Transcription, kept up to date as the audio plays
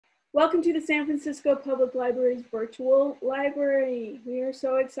Welcome to the San Francisco Public Library's virtual library. We are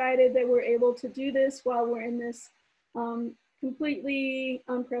so excited that we're able to do this while we're in this completely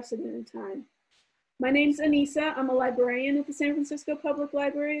unprecedented time. My name's Anissa. I'm a librarian at the San Francisco Public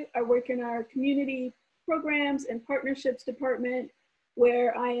Library. I work in our community programs and partnerships department,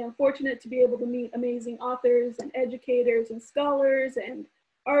 where I am fortunate to be able to meet amazing authors and educators and scholars and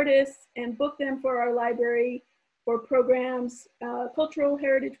artists and book them for our library for programs, cultural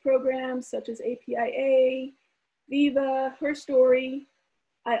heritage programs such as APIA, Viva, Her Story.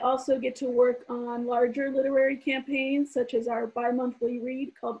 I also get to work on larger literary campaigns such as our bi-monthly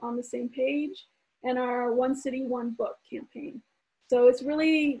read called On the Same Page and our One City, One Book campaign. So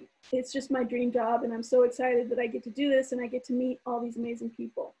it's just my dream job, and I'm so excited that I get to do this and I get to meet all these amazing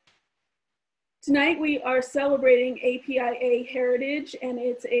people. Tonight we are celebrating APIA Heritage, and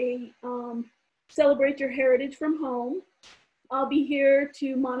it's a Celebrate Your Heritage from Home. I'll be here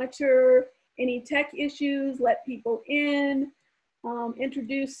to monitor any tech issues, let people in,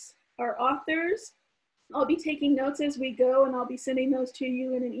 introduce our authors. I'll be taking notes as we go, and I'll be sending those to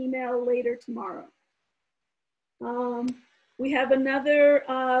you in an email later tomorrow. We have another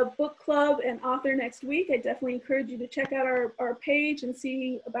book club and author next week. I definitely encourage you to check out our page and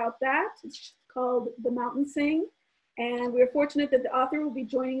see about that. It's called The Mountain Sing. And we're fortunate that the author will be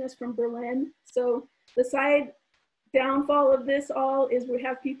joining us from Berlin. So the side downfall of this all is we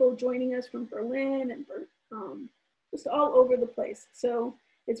have people joining us from Berlin and just all over the place. So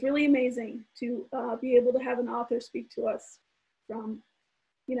it's really amazing to be able to have an author speak to us from,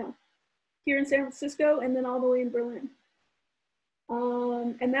 here in San Francisco and then all the way in Berlin.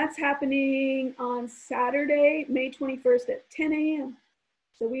 And that's happening on Saturday, May 21st at 10 a.m.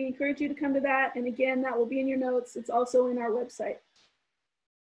 So we encourage you to come to that. And again, that will be in your notes. It's also in our website.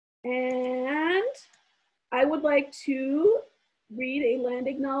 And I would like to read a land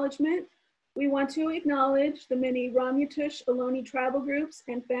acknowledgement. We want to acknowledge the many Ramaytush Ohlone tribal groups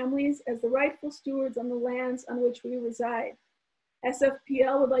and families as the rightful stewards on the lands on which we reside.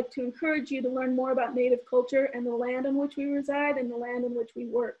 SFPL would like to encourage you to learn more about Native culture and the land on which we reside and the land on which we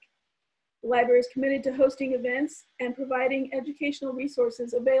work. The library is committed to hosting events and providing educational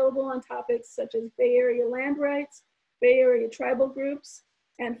resources available on topics such as Bay Area land rights, Bay Area tribal groups,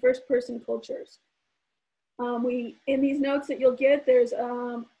 and first-person cultures. In these notes that you'll get, there's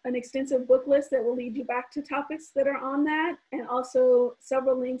an extensive book list that will lead you back to topics that are on that, and also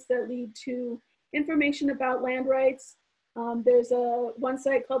several links that lead to information about land rights. There's one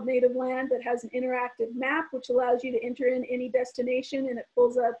site called Native Land that has an interactive map, which allows you to enter in any destination, and it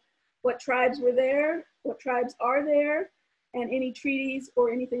pulls up what tribes were there, what tribes are there, and any treaties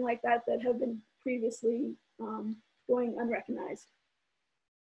or anything like that that have been previously going unrecognized.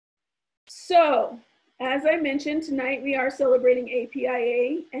 So, as I mentioned, tonight we are celebrating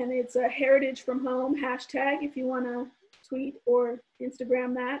APIA, and it's a Heritage from Home hashtag if you want to tweet or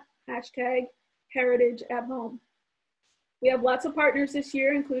Instagram that, hashtag Heritage at Home. We have lots of partners this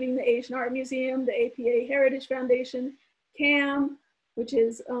year, including the Asian Art Museum, the APA Heritage Foundation, CAM, which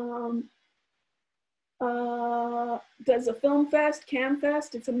is, does a film fest, Cam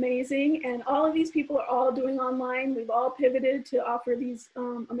Fest. It's amazing. And all of these people are all doing online. We've all pivoted to offer these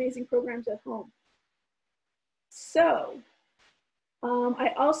amazing programs at home. So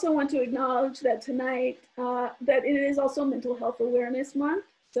I also want to acknowledge that tonight, that it is also Mental Health Awareness Month.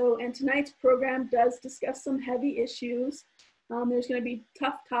 So, and tonight's program does discuss some heavy issues. There's going to be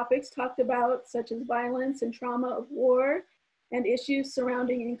tough topics talked about, such as violence and trauma of war, and issues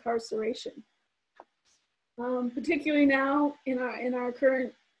surrounding incarceration. Particularly now in our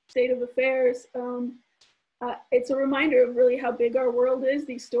current state of affairs, it's a reminder of really how big our world is,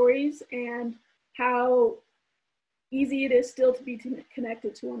 these stories, and how easy it is still to be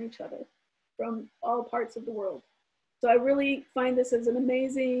connected to one each other from all parts of the world. So I really find this as an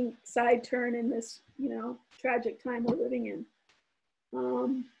amazing side turn in this, tragic time we're living in.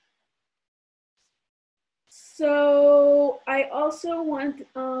 So I also want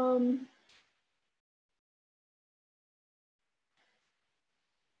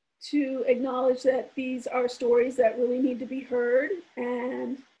to acknowledge that these are stories that really need to be heard,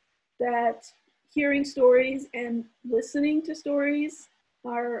 and that hearing stories and listening to stories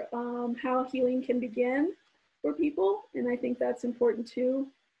are how healing can begin for people. And I think that's important too.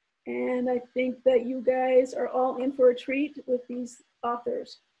 And I think that you guys are all in for a treat with these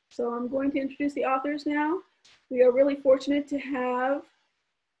authors. So I'm going to introduce the authors now. We are really fortunate to have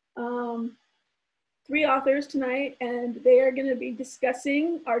 3 authors tonight, and they are going to be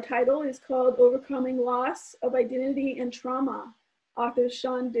discussing, our title is called Overcoming Loss of Identity and Trauma. Authors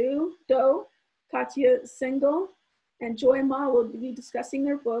Sean Do, Katya Cengel, and Joy Ma will be discussing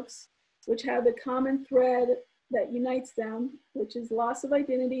their books, which have a common thread that unites them, which is loss of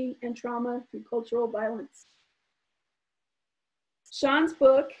identity and trauma through cultural violence. Sean's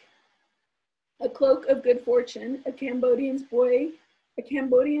book, A Cloak of Good Fortune, a Cambodian's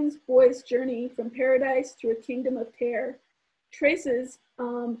boy's journey from paradise through a kingdom of terror, traces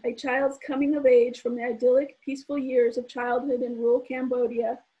a child's coming of age from the idyllic, peaceful years of childhood in rural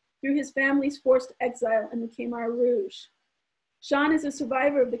Cambodia through his family's forced exile in the Khmer Rouge. Sean is a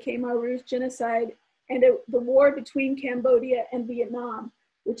survivor of the Khmer Rouge genocide and the war between Cambodia and Vietnam,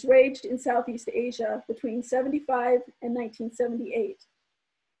 which raged in Southeast Asia between 1975 and 1978.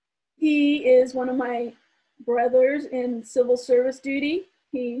 He is one of my brothers in civil service duty.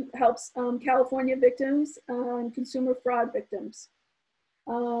 He helps California victims and consumer fraud victims.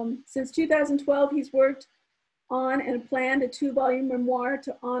 Since 2012, he's worked on and planned a 2-volume memoir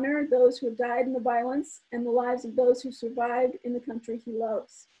to honor those who have died in the violence and the lives of those who survived in the country he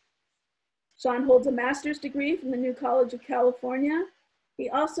loves. Sean holds a master's degree from the New College of California. He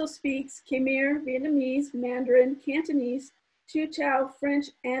also speaks Khmer, Vietnamese, Mandarin, Cantonese, Tu Chao, French,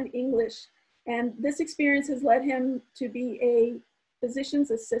 and English. And this experience has led him to be a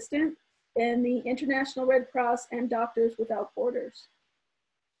physician's assistant in the International Red Cross and Doctors Without Borders.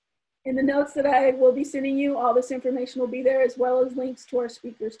 In the notes that I will be sending you, all this information will be there, as well as links to our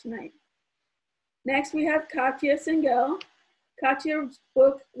speakers tonight. Next, we have Katya Cengel. Katya's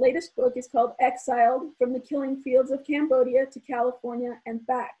latest book is called Exiled, From the Killing Fields of Cambodia to California and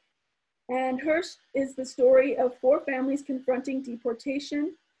Back. And hers is the story of 4 families confronting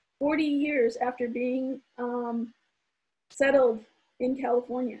deportation 40 years after being settled in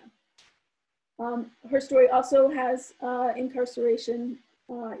California. Her story also has incarceration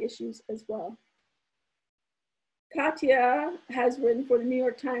issues as well. Katya has written for the New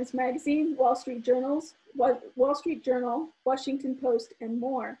York Times Magazine, Wall Street Journal, Washington Post, and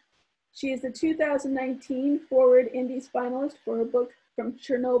more. She is the 2019 Forward Indies finalist for her book From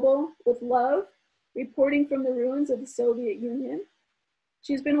Chernobyl with Love, Reporting from the Ruins of the Soviet Union.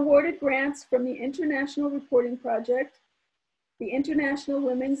 She's been awarded grants from the International Reporting Project, the International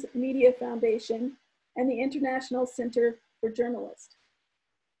Women's Media Foundation, and the International Center for Journalists.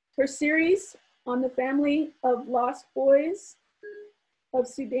 Her series on the family of lost boys of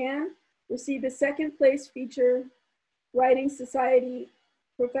Sudan received a 2nd place feature Writing Society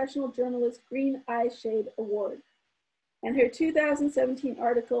Professional Journalist Green Eye Shade Award. And her 2017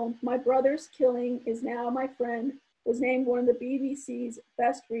 article, My Brother's Killing Is Now My Friend, was named one of the BBC's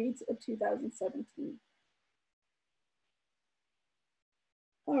best reads of 2017.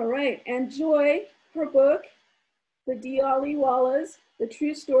 All right, and Joy, her book, The Dialiwalas, The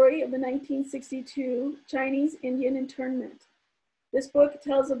True Story of the 1962 Chinese Indian Internment. This book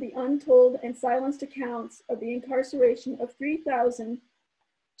tells of the untold and silenced accounts of the incarceration of 3,000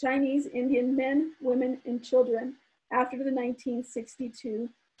 Chinese Indian men, women, and children after the 1962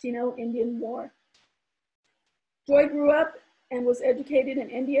 Sino-Indian War. Joy grew up and was educated in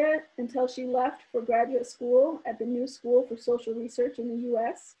India until she left for graduate school at the New School for Social Research in the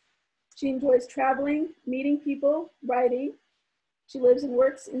US. She enjoys traveling, meeting people, writing. She lives and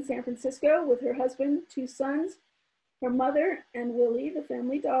works in San Francisco with her husband, 2 sons, her mother, and Willie, the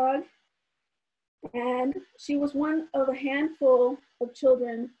family dog. And she was one of a handful of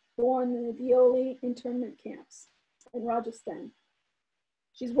children born in the Dioli internment camps in Rajasthan.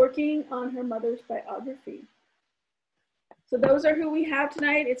 She's working on her mother's biography. So those are who we have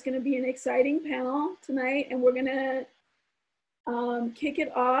tonight. It's going to be an exciting panel tonight, and we're going to kick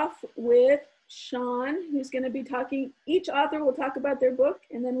it off with Sean, who's going to be talking. Each author will talk about their book,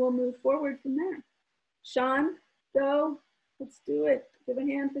 and then we'll move forward from there. Sean, go. Let's do it. Give a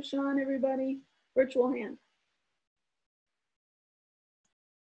hand for Sean, everybody. Virtual hand.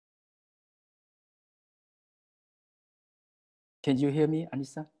 Can you hear me,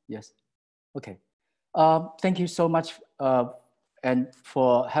 Anissa? Yes. Okay. Thank you so much and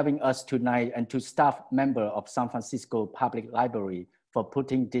for having us tonight, and to staff member of San Francisco Public Library for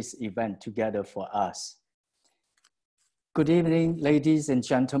putting this event together for us. Good evening, ladies and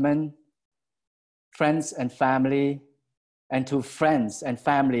gentlemen, friends and family, and to friends and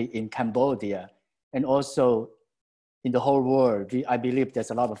family in Cambodia, and also in the whole world. I believe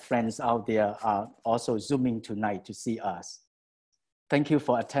there's a lot of friends out there also Zooming tonight to see us. Thank you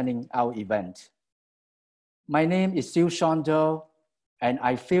for attending our event. My name is Sieu Sean Do, and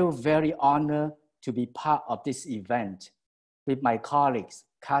I feel very honored to be part of this event with my colleagues,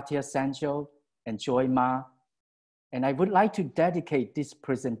 Katya Cengel and Joy Ma. And I would like to dedicate this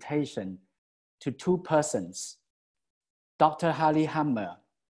presentation to 2 persons, Dr. Harry Hammer,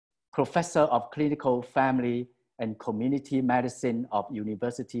 Professor of Clinical Family and Community Medicine of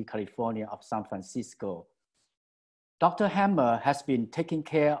University California of San Francisco. Dr. Hammer has been taking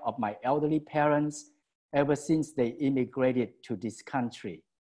care of my elderly parents ever since they immigrated to this country.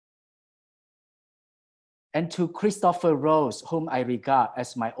 And to Christopher Rose, whom I regard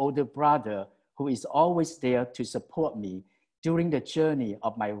as my older brother, who is always there to support me during the journey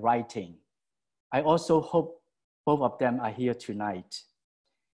of my writing. I also hope both of them are here tonight.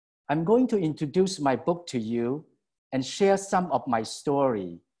 I'm going to introduce my book to you and share some of my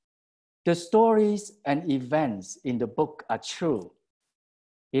story. The stories and events in the book are true.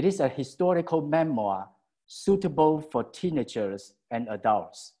 It is a historical memoir suitable for teenagers and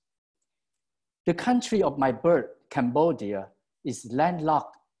adults. The country of my birth, Cambodia, is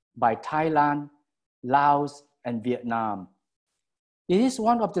landlocked by Thailand, Laos, and Vietnam. It is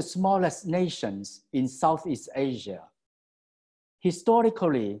one of the smallest nations in Southeast Asia.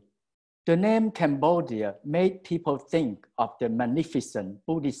 Historically, the name Cambodia made people think of the magnificent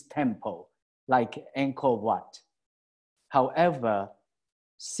Buddhist temple like Angkor Wat. However,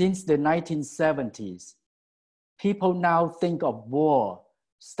 since the 1970s, people now think of war,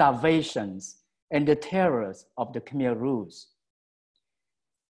 starvations, and the terrors of the Khmer Rouge.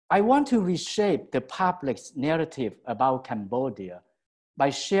 I want to reshape the public's narrative about Cambodia by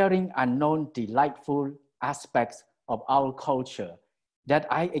sharing unknown delightful aspects of our culture that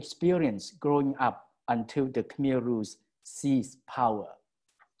I experienced growing up until the Khmer Rouge seized power.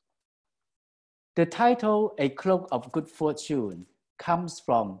 The title, A Cloak of Good Fortune, comes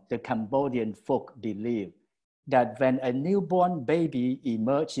from the Cambodian folk belief that when a newborn baby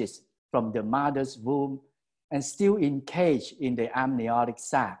emerges from the mother's womb and still encaged in the amniotic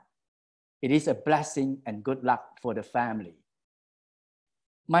sac, it is a blessing and good luck for the family.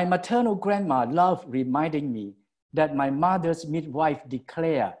 My maternal grandma loved reminding me that my mother's midwife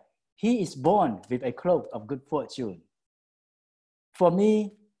declared, "He is born with a cloak of good fortune." For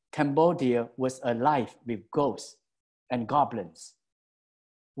me, Cambodia was alive with ghosts and goblins.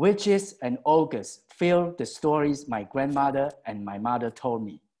 Witches and ogres filled the stories my grandmother and my mother told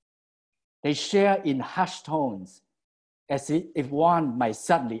me. They share in hushed tones, as if one might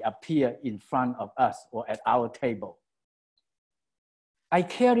suddenly appear in front of us or at our table. I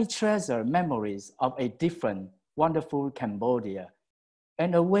carry treasure memories of a different, wonderful Cambodia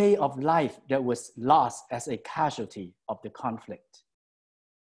and a way of life that was lost as a casualty of the conflict.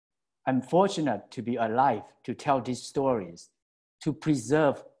 I'm fortunate to be alive to tell these stories, to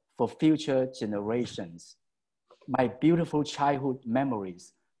preserve for future generations my beautiful childhood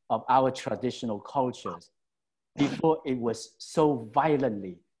memories of our traditional cultures before it was so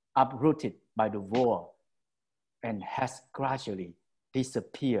violently uprooted by the war and has gradually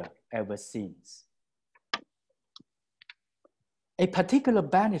disappeared ever since. A particular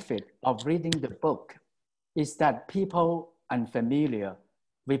benefit of reading the book is that people unfamiliar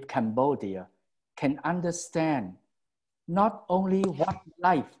with Cambodia can understand not only what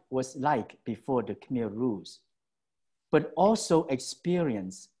life was like before the Khmer Rouge, but also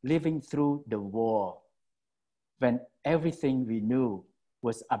experience living through the war when everything we knew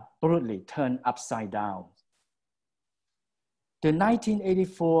was abruptly turned upside down. The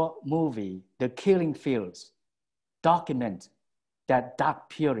 1984 movie, The Killing Fields, documents that dark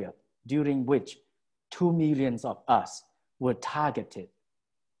period during which 2 million of us were targeted,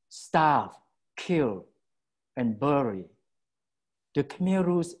 starved, killed, and buried. The Khmer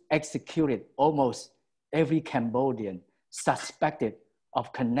Rouge executed almost every Cambodian suspected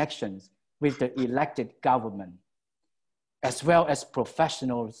of connections with the elected government, as well as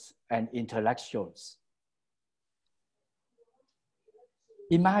professionals and intellectuals.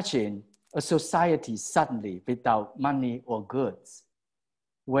 Imagine a society suddenly without money or goods,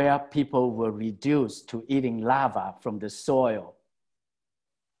 where people were reduced to eating lava from the soil,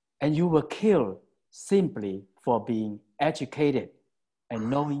 and you were killed simply for being educated and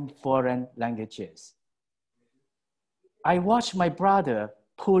knowing foreign languages. I watched my brother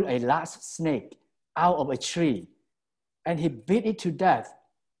pull a large snake out of a tree, and he beat it to death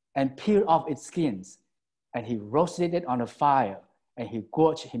and peeled off its skins, and he roasted it on a fire, and he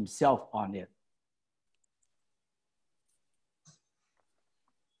gorged himself on it.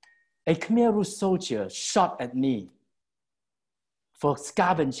 A Khmer Rouge soldier shot at me for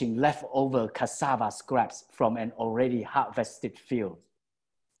scavenging leftover cassava scraps from an already harvested field.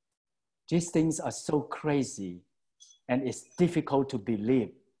 These things are so crazy, and it's difficult to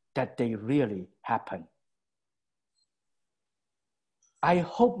believe that they really happen. I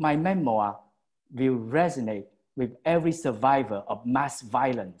hope my memoir will resonate with every survivor of mass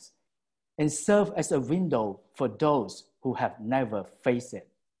violence and serve as a window for those who have never faced it.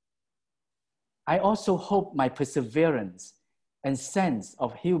 I also hope my perseverance and sense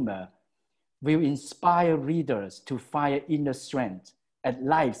of humor will inspire readers to find inner strength at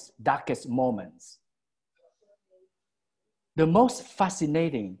life's darkest moments. The most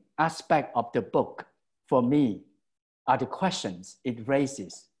fascinating aspect of the book for me are the questions it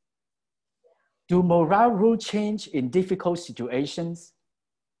raises. Do moral rules change in difficult situations?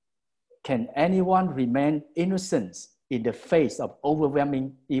 Can anyone remain innocent in the face of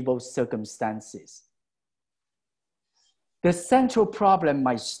overwhelming evil circumstances? The central problem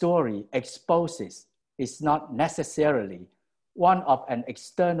my story exposes is not necessarily one of an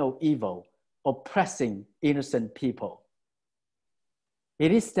external evil oppressing innocent people.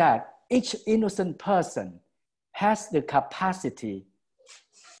 It is that each innocent person has the capacity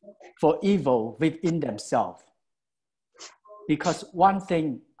for evil within themselves. Because one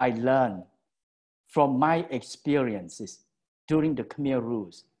thing I learned from my experiences during the Khmer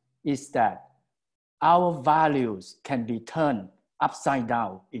Rouge is that our values can be turned upside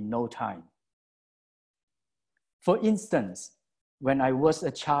down in no time. For instance, when I was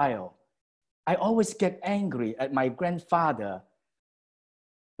a child, I always get angry at my grandfather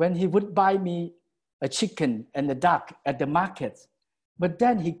when he would buy me a chicken and a duck at the market, but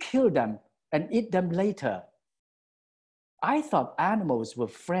then he killed them and eat them later. I thought animals were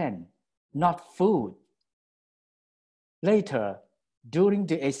friends, not food. Later, during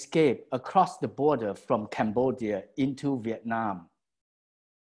the escape across the border from Cambodia into Vietnam,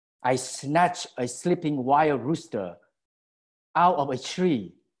 I snatched a sleeping wild rooster out of a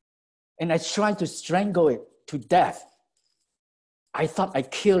tree and I tried to strangle it to death. I thought I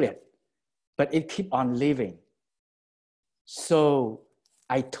killed it, but it kept on living. So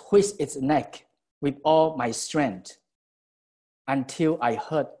I twist its neck with all my strength until I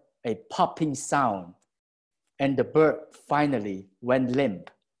heard a popping sound and the bird finally went limp,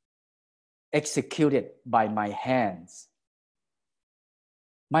 executed by my hands.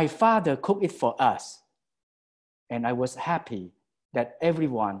 My father cooked it for us, and I was happy that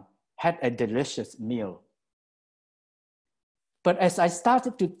everyone had a delicious meal. But as I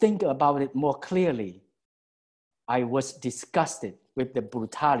started to think about it more clearly, I was disgusted with the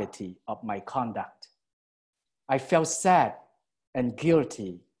brutality of my conduct. I felt sad and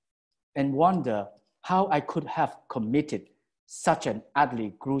guilty and wondered how I could have committed such an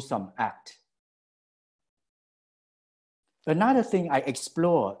utterly gruesome act. Another thing I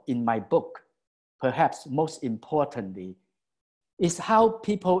explore in my book, perhaps most importantly, is how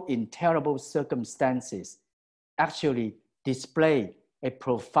people in terrible circumstances actually display a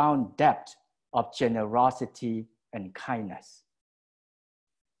profound depth of generosity and kindness.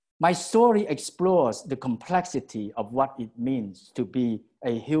 My story explores the complexity of what it means to be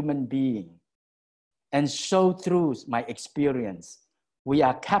a human being and show through my experience, we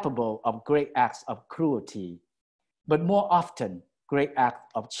are capable of great acts of cruelty, but more often, great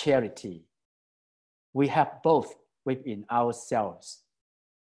acts of charity. We have both within ourselves,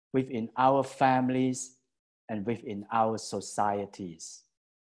 within our families, and within our societies.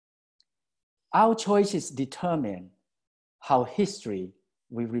 Our choices determine how history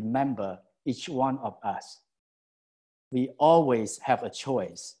will remember each one of us. We always have a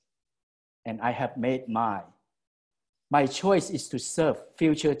choice, and I have made mine. My choice is to serve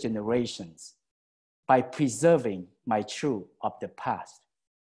future generations by preserving my truth of the past.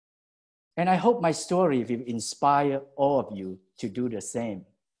 And I hope my story will inspire all of you to do the same.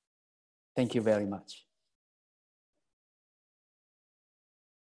 Thank you very much.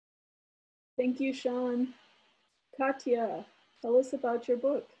 Thank you, Sean. Katya, tell us about your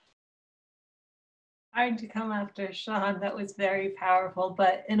book. Hard to come after Sean. That was very powerful,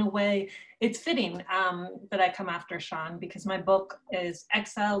 but in a way, it's fitting that I come after Sean because my book is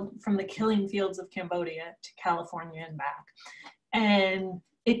Exiled from the Killing Fields of Cambodia to California and Back. And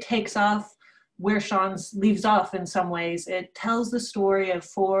it takes off where Sean's leaves off in some ways. It tells the story of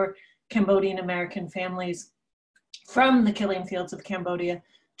 4 Cambodian American families from the killing fields of Cambodia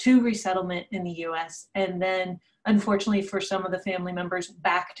to resettlement in the US, and then, unfortunately for some of the family members,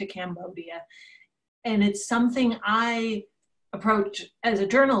 back to Cambodia. And it's something I approached as a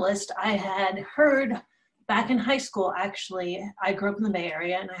journalist. I had heard back in high school, actually. I grew up in the Bay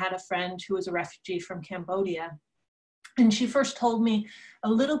Area, and I had a friend who was a refugee from Cambodia. And she first told me a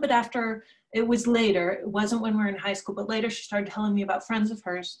little bit after, it was later, it wasn't when we were in high school, but later she started telling me about friends of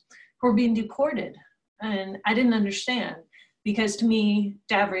hers who were being deported. And I didn't understand, because to me,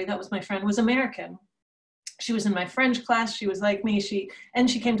 Davri, that was my friend, was American. She was in my French class, she was like me, she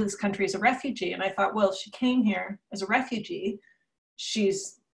came to this country as a refugee. And I thought, well, if she came here as a refugee,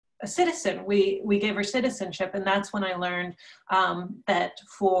 she's a citizen. We gave her citizenship, and that's when I learned that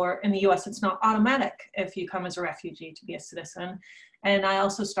in the US, it's not automatic if you come as a refugee to be a citizen. And I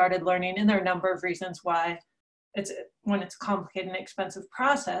also started learning, and there are a number of reasons why it's a complicated and expensive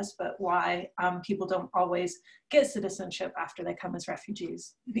process, but why people don't always get citizenship after they come as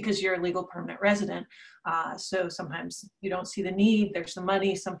refugees, because you're a legal permanent resident. So sometimes you don't see the need, there's the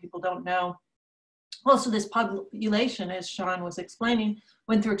money, some people don't know. Also, this population, as Sean was explaining,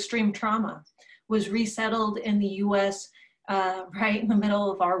 went through extreme trauma, was resettled in the US right in the middle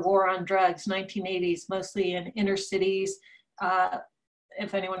of our war on drugs, 1980s, mostly in inner cities.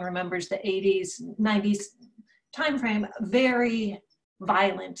 If anyone remembers the 80s, 90s timeframe, very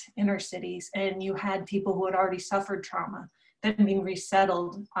violent inner cities. And you had people who had already suffered trauma, then being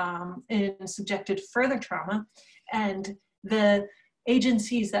resettled and subjected to further trauma. And the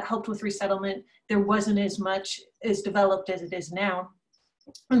agencies that helped with resettlement, there wasn't as much as developed as it is now.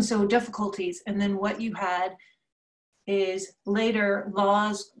 And so difficulties. And then what you had is later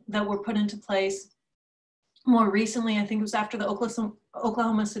laws that were put into place more recently. I think it was after the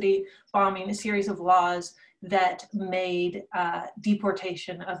Oklahoma City bombing, a series of laws that made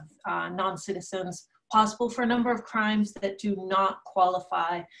deportation of non-citizens possible for a number of crimes that do not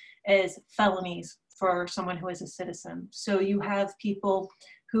qualify as felonies for someone who is a citizen. So you have people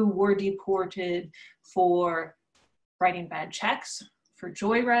who were deported for writing bad checks, for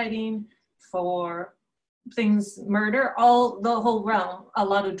joyriding, for things, murder, the whole realm, a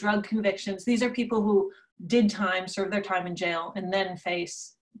lot of drug convictions. These are people who did time, served their time in jail, and then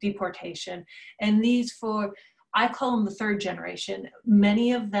face deportation. And these I call them the third generation.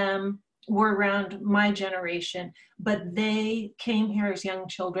 Many of them were around my generation, but they came here as young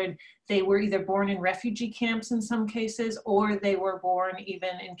children. They were either born in refugee camps in some cases, or they were born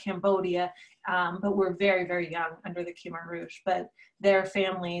even in Cambodia, but were very, very young under the Khmer Rouge. But their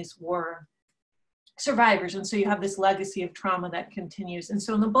families were survivors. And so you have this legacy of trauma that continues. And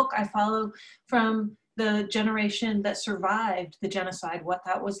so in the book, I follow from the generation that survived the genocide, what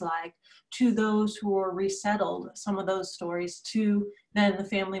that was like, to those who were resettled, some of those stories, to then the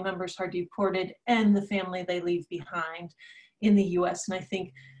family members are deported and the family they leave behind in the US. And I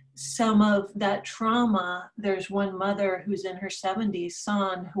think some of that trauma, there's one mother who's in her 70s,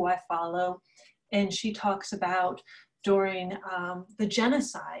 son, who I follow, and she talks about during the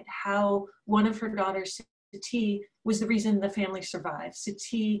genocide, how one of her daughters, Siti, was the reason the family survived.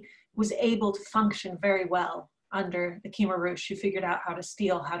 Siti was able to function very well under the Khmer Rouge. She figured out how to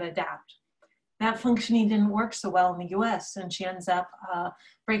steal, how to adapt. That functioning didn't work so well in the US, and she ends up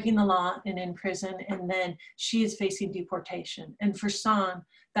breaking the law and in prison, and then she is facing deportation. And for San,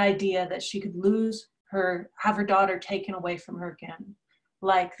 the idea that she could have her daughter taken away from her again,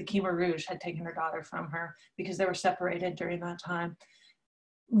 like the Khmer Rouge had taken her daughter from her because they were separated during that time,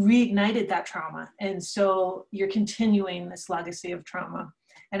 reignited that trauma. And so you're continuing this legacy of trauma.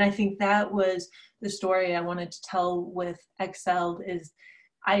 And I think that was the story I wanted to tell with Exiled.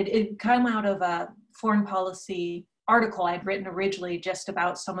 It came out of a foreign policy article I'd written originally just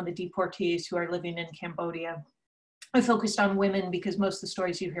about some of the deportees who are living in Cambodia. I focused on women because most of the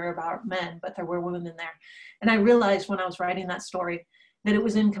stories you hear about are men, but there were women in there. And I realized when I was writing that story that it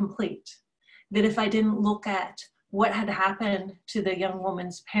was incomplete, that if I didn't look at what had happened to the young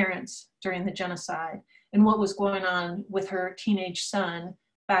woman's parents during the genocide and what was going on with her teenage son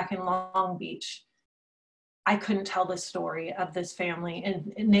back in Long Beach, I couldn't tell the story of this family.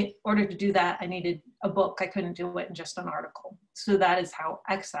 And in order to do that, I needed a book. I couldn't do it in just an article. So that is how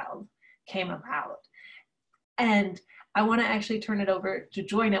Exiled came about. And I want to actually turn it over to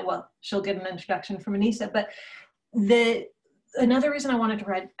Joy now. Well, she'll get an introduction from Anissa, but another reason I wanted to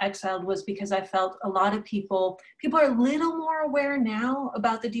write Exiled was because I felt a lot of people are a little more aware now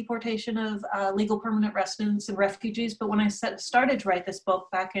about the deportation of legal permanent residents and refugees. But when I started to write this book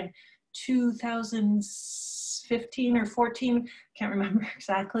back in 2015 or 14, can't remember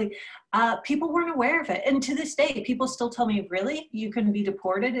exactly, people weren't aware of it. And to this day, people still tell me, really? You can be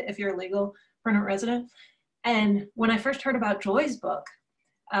deported if you're a legal permanent resident? And when I first heard about Joy's book,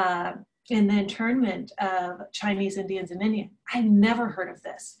 in the internment of Chinese Indians in India, I never heard of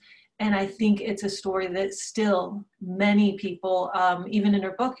this. And I think it's a story that still many people, even in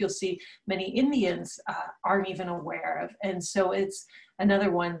her book, you'll see many Indians aren't even aware of. And so it's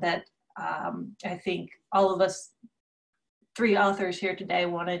another one that I think all of us, 3 authors here today,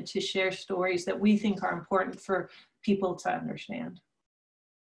 wanted to share stories that we think are important for people to understand.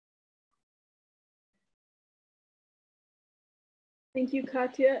 Thank you,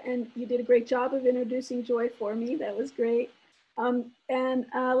 Katya, and you did a great job of introducing Joy for me. That was great.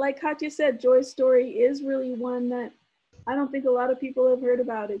 Like Katya said, Joy's story is really one that I don't think a lot of people have heard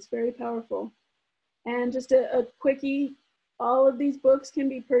about. It's very powerful. And just a quickie, all of these books can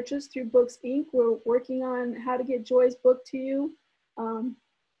be purchased through Books Inc. We're working on how to get Joy's book to you.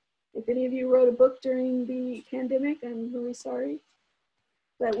 If any of you wrote a book during the pandemic, I'm really sorry.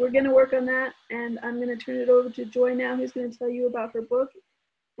 But we're going to work on that, and I'm going to turn it over to Joy now, who's going to tell you about her book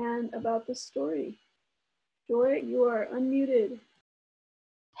and about the story. Joy, you are unmuted.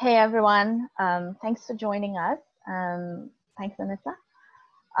 Hey everyone, thanks for joining us. Thanks, Anissa.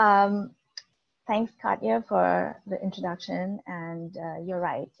 Thanks, Katya, for the introduction. And you're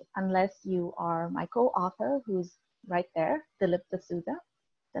right, unless you are my co-author, who's right there, Dilip D'Souza,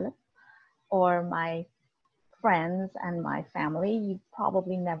 or my friends and my family, you've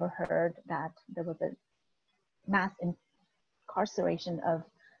probably never heard that there was a mass incarceration of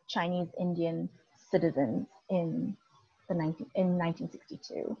Chinese Indian citizens in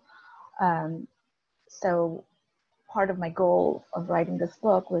 1962. So part of my goal of writing this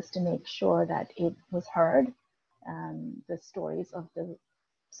book was to make sure that it was heard, the stories of the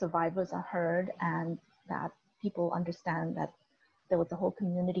survivors are heard, and that people understand that there was a whole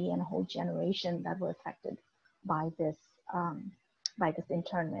community and a whole generation that were affected by this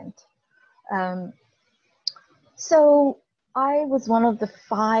internment. So I was one of the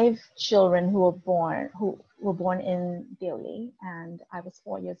 5 children who were born in Delhi, and I was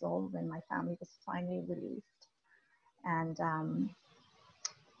 4 years old when my family was finally released. And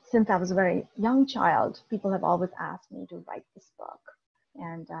since I was a very young child, people have always asked me to write this book.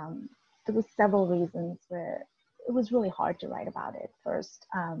 And there was several reasons where it was really hard to write about it. First,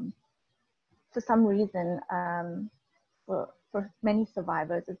 for some reason, for many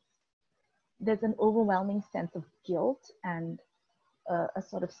survivors, there's an overwhelming sense of guilt and a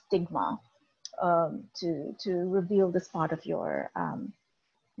sort of stigma to reveal this part of your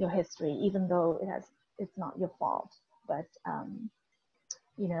history, even though it's not your fault. But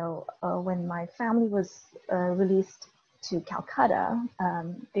you know, when my family was released to Calcutta,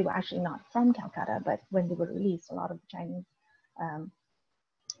 they were actually not from Calcutta, but when they were released, a lot of the Chinese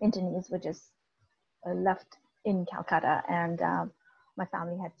internees were just left in Calcutta, and my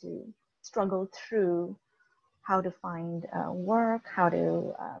family had to struggle through how to find work, how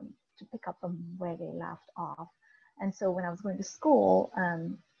to pick up from where they left off. And so when I was going to school,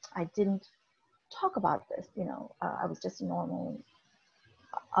 I didn't talk about this. You know, I was just a normal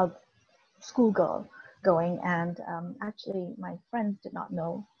schoolgirl going, and actually my friends did not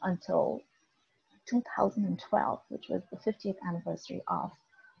know until 2012, which was the 50th anniversary of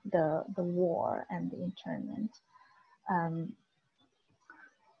the war and the internment.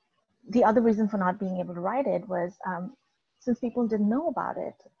 The other reason for not being able to write it was since people didn't know about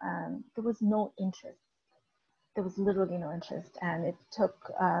it, there was no interest. There was literally no interest, and it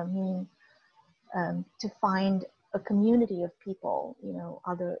took me to find a community of people, you know,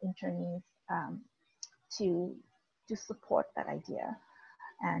 other internees, to support that idea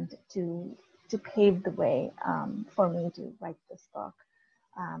and to pave the way for me to write this book.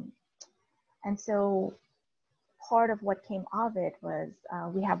 And so part of what came of it was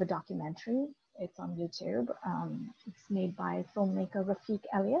we have a documentary. It's on YouTube. It's made by filmmaker Rafiq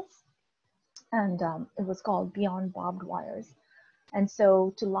Elias, and it was called Beyond Barbed Wires. And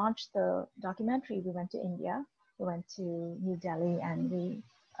so to launch the documentary, we went to India. We went to New Delhi, and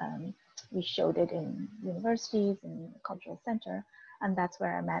we showed it in universities and cultural center, and that's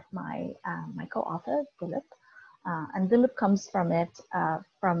where I met my co-author Dilip. And Dilip comes from it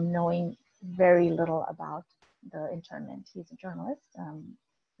from knowing very little about the internment. He's a journalist,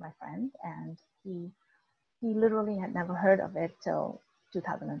 my friend, and he literally had never heard of it till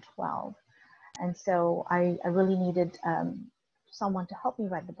 2012. And so I really needed someone to help me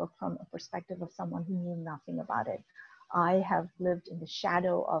write the book from a perspective of someone who knew nothing about it. I have lived in the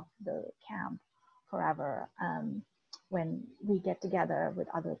shadow of the camp forever. When we get together with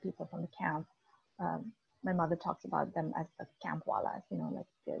other people from the camp, my mother talks about them as the camp wallas, you know, like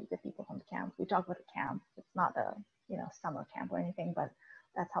the people from the camp. We talk about a camp. It's not a, you know, summer camp or anything, but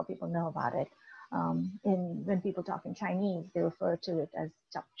that's how people know about it. When people talk in Chinese, they refer to it as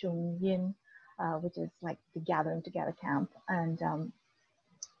Chap Chung Yin, which is like the gathering together camp. And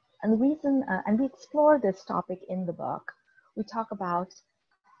the reason, and we explore this topic in the book, we talk about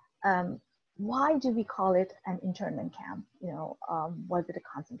why do we call it an internment camp? You know, was it a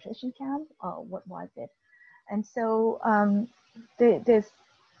concentration camp? What was it? And so there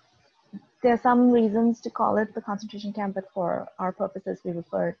are some reasons to call it the concentration camp, but for our purposes, we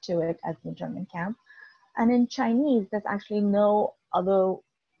refer to it as the internment camp. And in Chinese, there's actually no other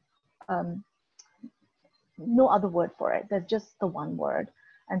word for it. There's just the one word.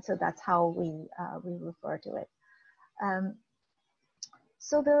 And so that's how we refer to it.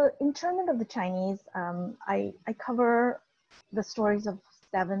 So the internment of the Chinese, I cover the stories of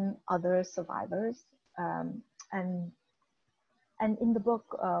 7 other survivors. And in the book,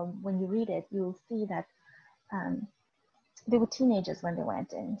 when you read it, you'll see that they were teenagers when they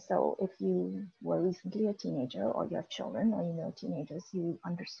went in. So if you were recently a teenager, or you have children, or you know teenagers, you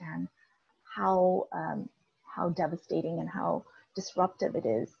understand how devastating and how disruptive it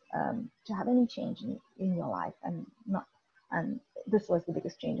is to have any change in your life, and this was the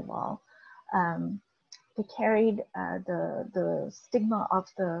biggest change of all. They carried the stigma of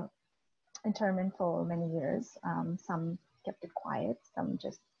the internment for many years. Some kept it quiet, some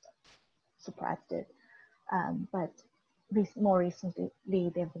just suppressed it. But more recently,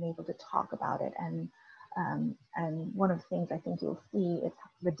 they've been able to talk about it. And one of the things I think you'll see is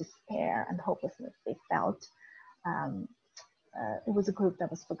the despair and hopelessness they felt. It was a group that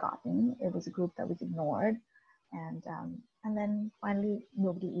was forgotten. It was a group that was ignored. And then finally,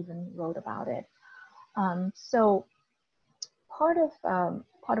 nobody even wrote about it. So part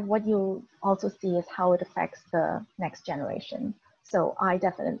of what you'll also see is how it affects the next generation. So I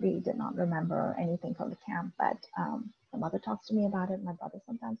definitely did not remember anything from the camp, but my mother talks to me about it. My brother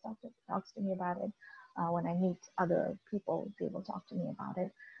sometimes talks to me about it. When I meet other people, they will talk to me about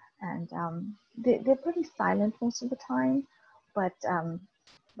it. And they're pretty silent most of the time, but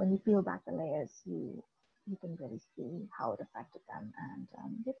when you peel back the layers, you can really see how it affected them, and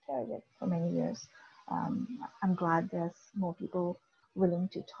they've carried it for many years. I'm glad there's more people willing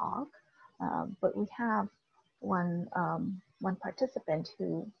to talk, but we have one participant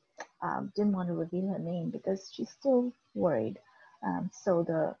who didn't want to reveal her name because she's still worried. So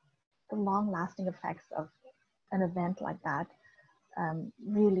the long-lasting effects of an event like that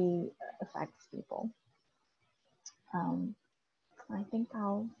really affects people. I think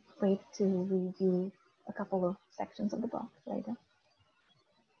I'll wait to review a couple of sections of the book later.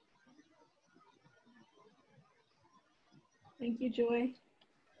 Thank you, Joy.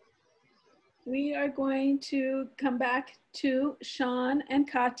 We are going to come back to Sean and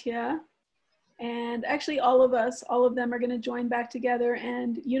Katya. And actually all of them are going to join back together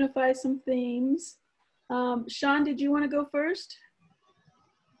and unify some themes. Sean, did you want to go first?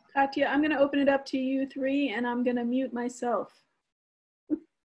 Katya, I'm going to open it up to you 3, and I'm going to mute myself.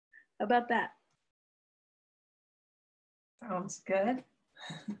 How about that? Sounds good.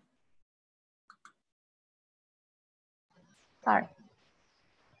 Sorry.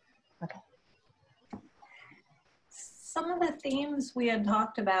 Okay. Some of the themes we had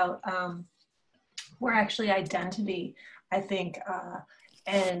talked about were actually identity, I think.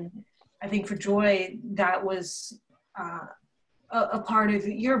 And I think for Joy, that was a part of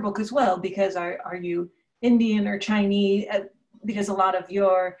your book as well, because are you Indian or Chinese? Because a lot of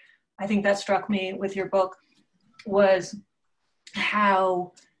I think that struck me with your book was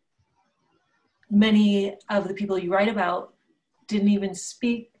how many of the people you write about didn't even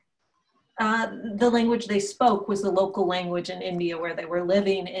speak. The language they spoke was the local language in India where they were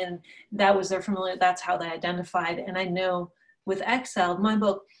living, and that was their familiar, that's how they identified. And I know with Exile, my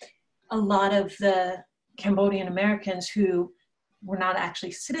book, a lot of the Cambodian Americans who were not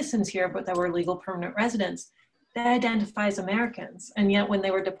actually citizens here, but that were legal permanent residents, they identify as Americans. And yet when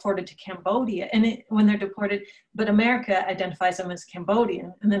they were deported to Cambodia, when they're deported, but America identifies them as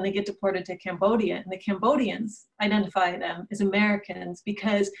Cambodian, and then they get deported to Cambodia, and the Cambodians identify them as Americans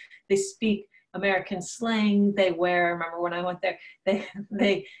because they speak American slang. They wear, remember when I went there,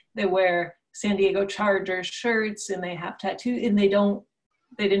 they wear San Diego Chargers shirts, and they have tattoos, and they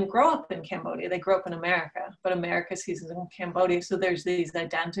didn't grow up in Cambodia. They grew up in America, but America sees them in Cambodia. So there's these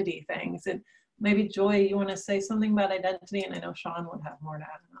identity things. And maybe Joy, you want to say something about identity? And I know Sean would have more to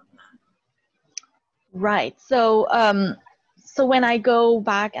add on that. Right. So, so when I go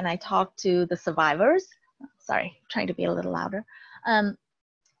back and I talk to the survivors, sorry, trying to be a little louder,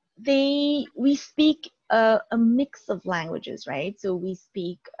 we speak a mix of languages, right? So we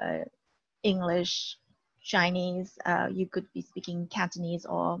speak English, Chinese, you could be speaking Cantonese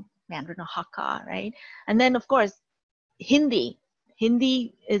or Mandarin or Hakka, right? And then of course, Hindi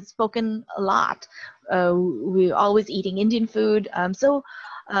is spoken a lot. We're always eating Indian food. You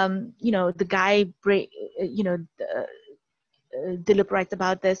know, the guy, Dilip writes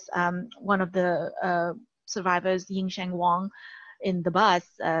about this. One of the survivors, Ying Sheng Wong, in the bus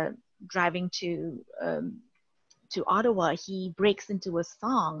driving to Ottawa, he breaks into a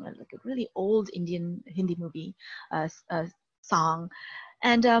song, like a really old Indian Hindi movie song.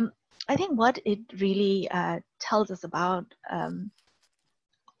 And I think what it really tells us about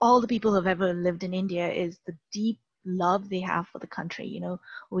all the people who have ever lived in India is the deep love they have for the country. You know,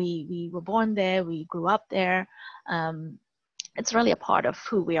 we were born there, we grew up there. It's really a part of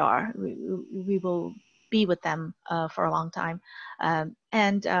who we are. We will be with them for a long time. And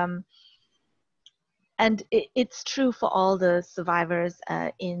it's true for all the survivors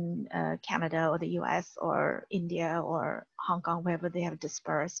in Canada or the US or India or Hong Kong, wherever they have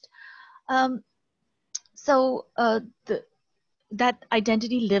dispersed. That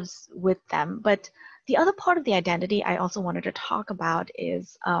identity lives with them. But the other part of the identity I also wanted to talk about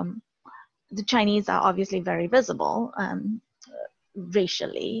is the Chinese are obviously very visible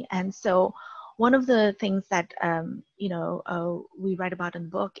racially. And so one of the things that, we write about in the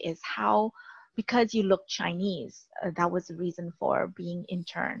book is how, because you look Chinese, that was the reason for being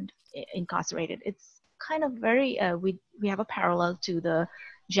incarcerated. It's kind of very, we have a parallel to the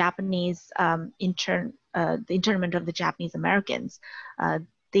Japanese the internment of the Japanese Americans.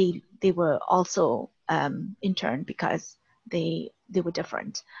 They were also interned because they were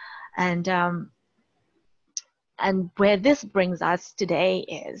different. And where this brings us today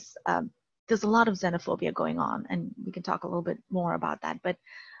is there's a lot of xenophobia going on, and we can talk a little bit more about that. But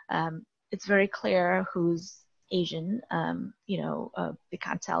it's very clear who's Asian. They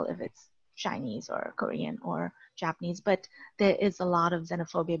can't tell if it's Chinese or Korean or Japanese, but there is a lot of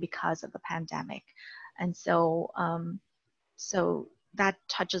xenophobia because of the pandemic. And so that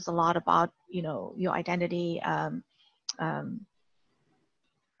touches a lot about, your identity.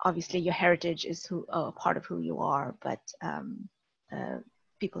 Obviously your heritage is part of who you are, but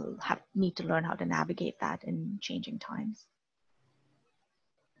people need to learn how to navigate that in changing times.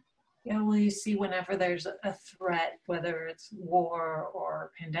 Yeah, well, you see, whenever there's a threat, whether it's war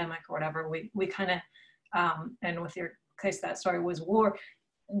or pandemic or whatever, we kind of, and with your case, that story was war,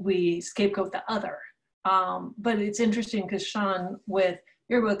 we scapegoat the other. But it's interesting because Sean, with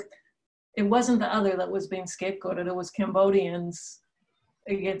your book, it wasn't the other that was being scapegoated, it was Cambodians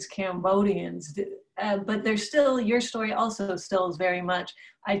against Cambodians. But there's still, your story also still is very much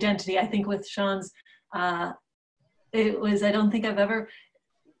identity. I think with Sean's, it was, I don't think I've ever,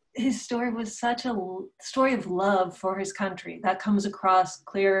 his story was such a story of love for his country that comes across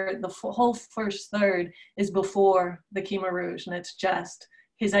clear. The whole first third is before the Khmer Rouge, and it's just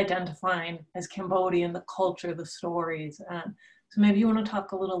his identifying as Cambodian, the culture, the stories. So maybe you want to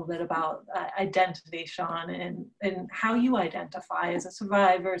talk a little bit about identity, Sean, and how you identify as a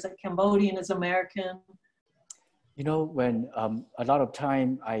survivor, as a Cambodian, as American. You know, when a lot of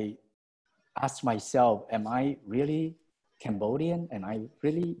time I ask myself, am I really Cambodian? And I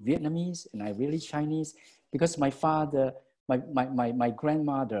really Vietnamese? And I really Chinese? Because my father, my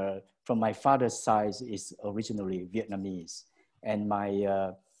grandmother from my father's side is originally Vietnamese. And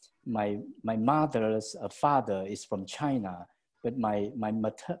my mother's father is from China. But my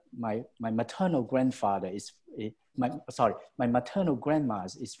maternal grandfather is, my maternal grandma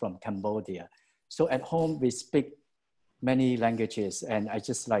is from Cambodia. So at home we speak many languages, and I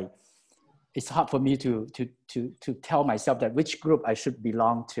just like, it's hard for me to tell myself that which group I should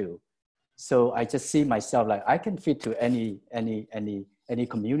belong to. So I just see myself like I can fit to any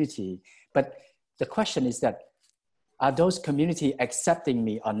community. But the question is that, are those community accepting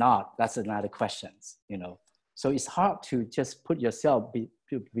me or not? That's another question, you know. So it's hard to just put yourself,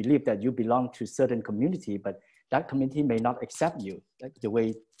 to believe that you belong to certain community, but that community may not accept you, like the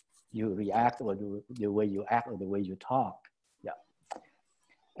way you react or the way you act or the way you talk. Yeah.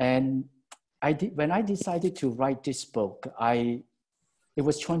 And when I decided to write this book, it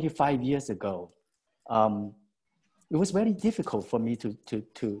was 25 years ago. It was very difficult for me to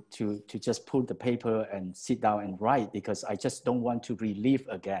just pull the paper and sit down and write, because I just don't want to relive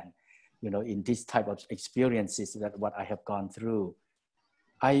again, you know, in this type of experiences that what I have gone through.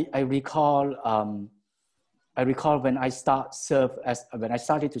 I recall when I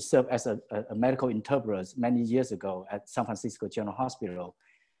started to serve as a medical interpreter many years ago at San Francisco General Hospital.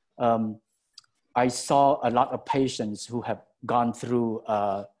 I saw a lot of patients who have gone through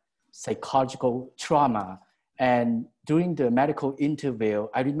psychological trauma. And during the medical interview,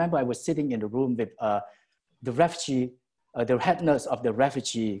 I remember I was sitting in the room with the head nurse of the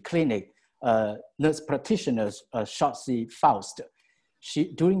refugee clinic, nurse practitioner, Shotzi Faust.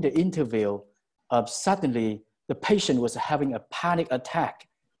 During the interview, suddenly the patient was having a panic attack,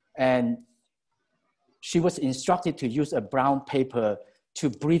 and she was instructed to use a brown paper to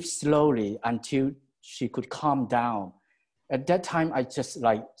breathe slowly until she could calm down. At that time, I just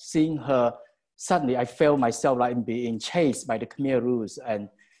like seeing her, suddenly I felt myself like being chased by the Khmer Rouge and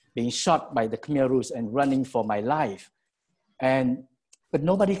being shot by the Khmer Rouge and running for my life. But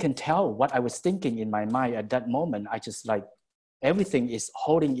nobody can tell what I was thinking in my mind at that moment. I just like, everything is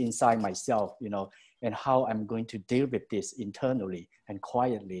holding inside myself, you know, and how I'm going to deal with this internally and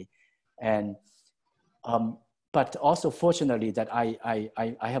quietly. And but also fortunately that I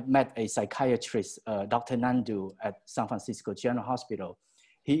have met a psychiatrist, Dr. Nandu at San Francisco General Hospital.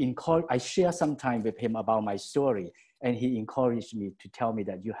 I shared some time with him about my story, and he encouraged me to tell me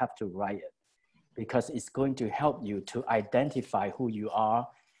that you have to write it because it's going to help you to identify who you are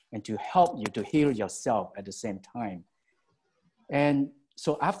and to help you to heal yourself at the same time. And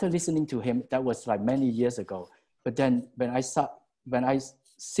so after listening to him, that was like many years ago. But then when I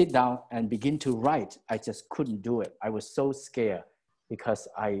sit down and begin to write, I just couldn't do it. I was so scared because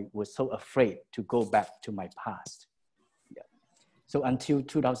I was so afraid to go back to my past. Yeah. So until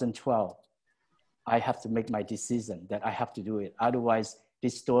 2012, I have to make my decision that I have to do it. Otherwise,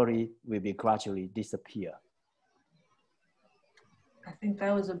 this story will be gradually disappear. I think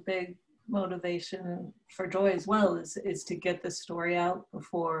that was a big motivation for Joy as well, is to get this story out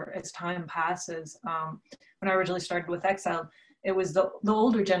before, as time passes. When I originally started with Exile, it was the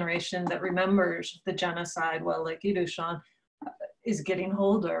older generation that remembers the genocide, well, like you do, Sean, is getting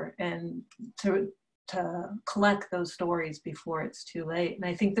older, and to collect those stories before it's too late. And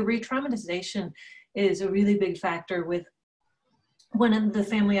I think the re-traumatization is a really big factor with one of the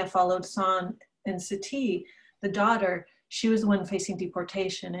family I followed, San and Sati, the daughter. She was the one facing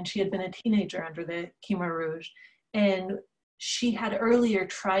deportation, and she had been a teenager under the Khmer Rouge. And she had earlier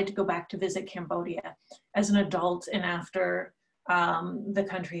tried to go back to visit Cambodia as an adult and after the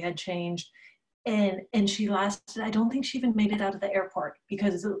country had changed. And she lasted, I don't think she even made it out of the airport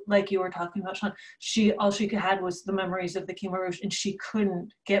because, like you were talking about, Sean, all she had was the memories of the Khmer Rouge, and she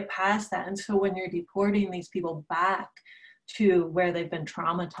couldn't get past that. And so when you're deporting these people back to where they've been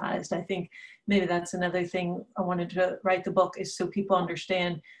traumatized, I think maybe that's another thing I wanted to write the book, is so people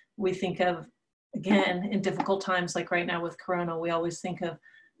understand. We think of, again, in difficult times like right now with Corona, we always think of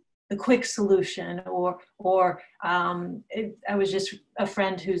the quick solution, or I was just a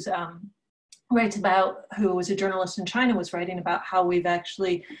friend who's writes about, who was a journalist in China, was writing about how we've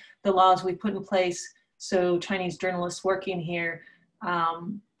actually, the laws we put in place so Chinese journalists working here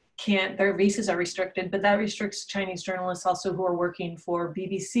can't, their visas are restricted, but that restricts Chinese journalists also who are working for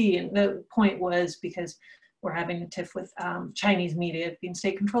BBC. And the point was because we're having a tiff with Chinese media being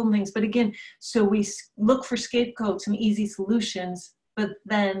state controlled and things. But again, so we look for scapegoats and easy solutions, but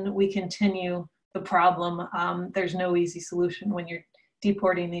then we continue the problem. There's no easy solution when you're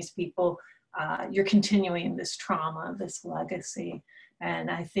deporting these people. You're continuing this trauma, this legacy. And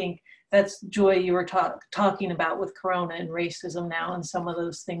I think that's, Joy, you were talking about with Corona and racism now, and some of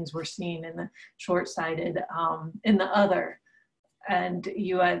those things we're seeing in the short-sighted, in the other. And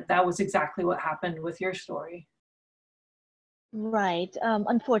that was exactly what happened with your story. Right.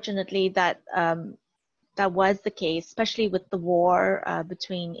 Unfortunately, that was the case, especially with the war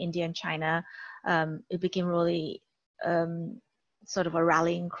between India and China. It became really sort of a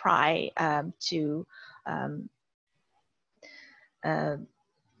rallying cry to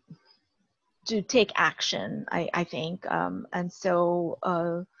take action, I think. And so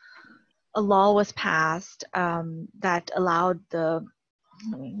a law was passed that allowed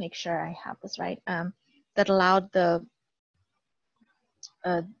let me make sure I have this right, that allowed the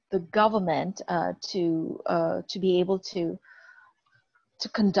government to be able to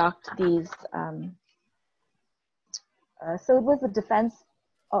conduct these. So it was the Defense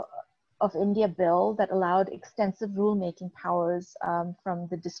of India bill that allowed extensive rulemaking powers from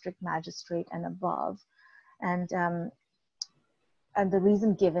the district magistrate and above, and the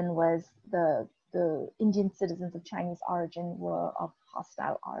reason given was the Indian citizens of Chinese origin were of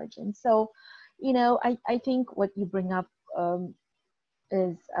hostile origin. So, you know, I think what you bring up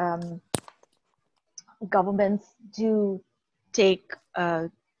is governments do take the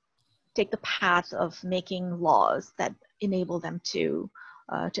path of making laws that enable them to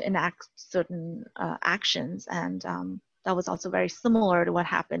enact certain actions, and that was also very similar to what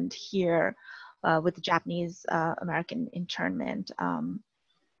happened here with the Japanese American internment,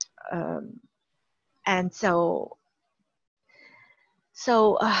 and so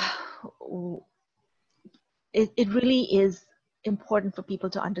it really is important for people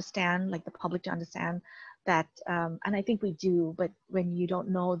to understand, like the public to understand that, and I think we do, but when you don't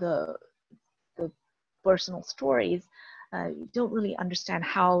know the personal stories, you don't really understand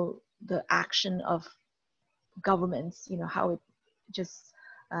how the action of governments, you know, how it just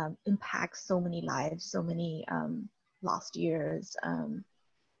impacts so many lives, so many lost years,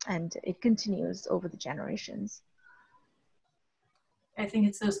 and it continues over the generations. I think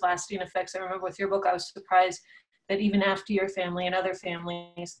it's those lasting effects. I remember with your book, I was surprised that even after your family and other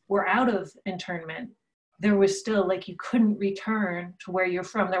families were out of internment, there was still like, you couldn't return to where you're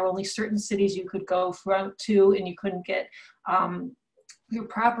from. There were only certain cities you could go to, and you couldn't get your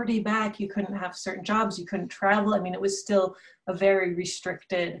property back. You couldn't have certain jobs. You couldn't travel. I mean, it was still a very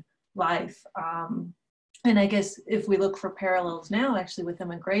restricted life. And I guess if we look for parallels now, actually with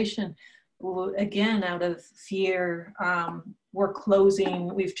immigration, again, out of fear, we're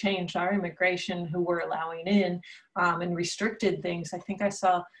closing, we've changed our immigration, who we're allowing in, and restricted things. I think I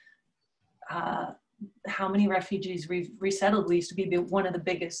saw how many refugees we've resettled. We used to be one of the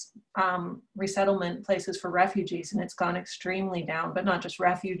biggest resettlement places for refugees, and it's gone extremely down. But not just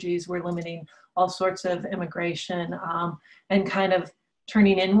refugees, we're limiting all sorts of immigration, and kind of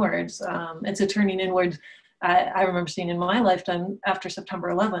turning inwards. It's a turning inwards. I remember seeing in my lifetime after September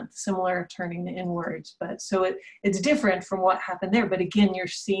 11th, similar turning inwards. But so it's different from what happened there. But again, you're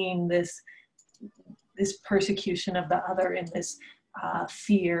seeing this persecution of the other, and this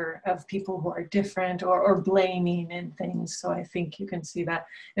fear of people who are different, or blaming and things. So I think you can see that.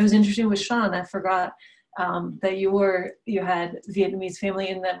 It was interesting with Sean. I forgot that you had Vietnamese family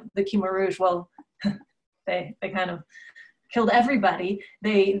in the Khmer Rouge. Well, they kind of killed everybody.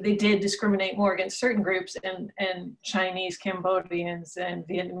 They did discriminate more against certain groups, and Chinese Cambodians and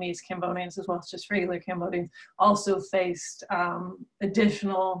Vietnamese Cambodians, as well as just regular Cambodians, also faced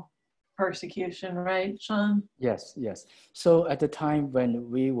additional persecution, right, Sean? Yes, yes. So at the time when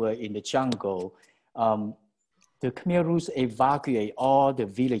we were in the jungle, the Khmer Rouge evacuate all the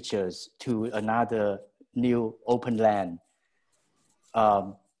villagers to another new open land.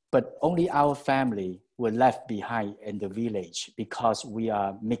 But only our family were left behind in the village because we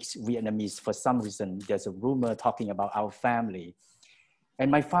are mixed Vietnamese. For some reason, there's a rumor talking about our family. And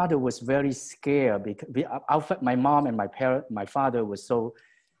my father was very scared because my mom and my father was so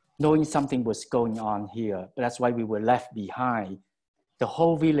knowing something was going on here. But that's why we were left behind. The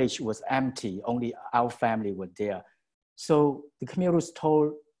whole village was empty. Only our family were there. So the Khmer Rouge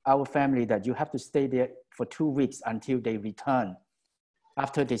told our family that you have to stay there for 2 weeks until they return.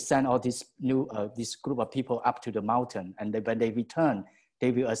 After they send all this group of people up to the mountain, and when they return,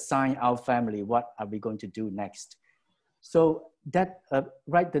 they will assign our family what are we going to do next. So that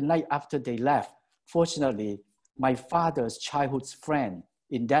right the night after they left, fortunately, my father's childhood friend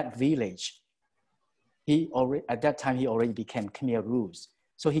in that village, at that time he already became Khmer Rouge.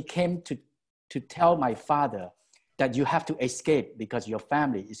 So he came to tell my father that you have to escape because your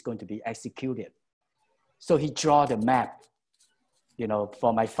family is going to be executed. So he drew the map, you know,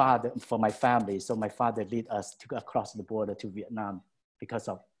 for my family. So my father led us to across the border to Vietnam because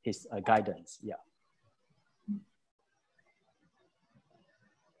of his guidance. Yeah.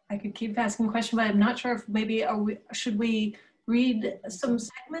 I could keep asking questions, but I'm not sure if maybe should we read some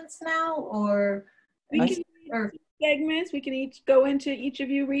segments now, or we can read segments. We can each go into each of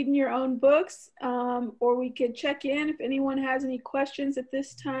you reading your own books, or we could check in if anyone has any questions at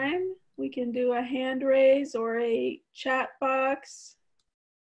this time. We can do a hand raise or a chat box,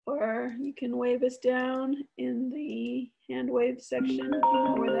 or you can wave us down in the hand wave section if you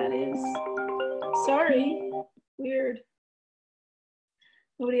know where that is. Sorry, weird.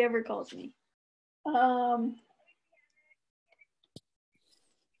 Nobody ever calls me.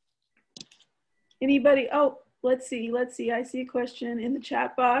 Anybody? Oh, let's see. I see a question in the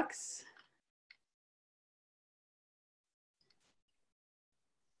chat box.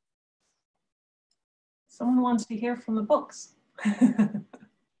 Someone wants to hear from the books.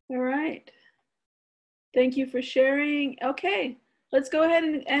 All right. Thank you for sharing. Okay, let's go ahead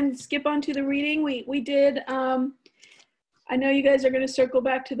and skip on to the reading. We did, I know you guys are going to circle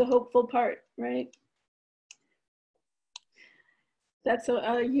back to the hopeful part, right? That's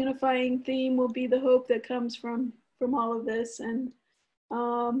a unifying theme, will be the hope that comes from all of this. And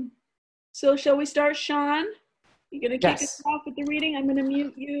so shall we start, Sean? You're going to kick us off with the reading. I'm going to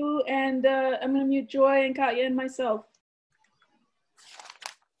mute you, and I'm going to mute Joy and Katya and myself.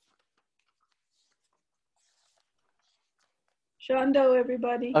 Sean Do,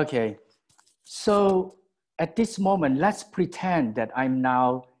 everybody. Okay, so at this moment, let's pretend that I'm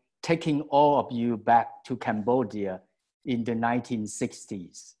now taking all of you back to Cambodia in the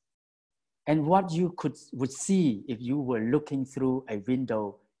 1960s. And what you would see if you were looking through a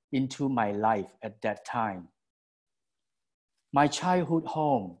window into my life at that time. My childhood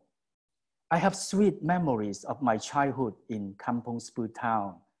home. I have sweet memories of my childhood in Kampong Speu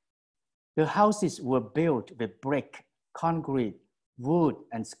town. The houses were built with brick, concrete, wood,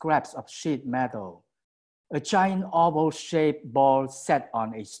 and scraps of sheet metal. A giant oval-shaped ball set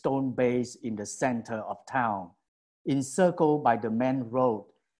on a stone base in the center of town. Encircled by the main road,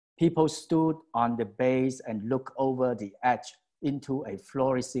 people stood on the base and looked over the edge into a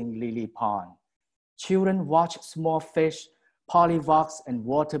flourishing lily pond. Children watched small fish, polyvox, and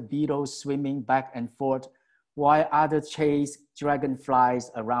water beetles swimming back and forth, while others chased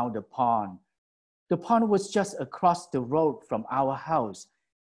dragonflies around the pond. The pond was just across the road from our house.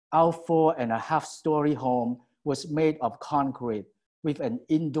 Our 4.5-story home was made of concrete with an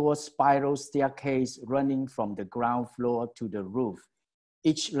indoor spiral staircase running from the ground floor to the roof.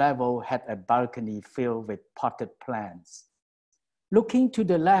 Each level had a balcony filled with potted plants. Looking to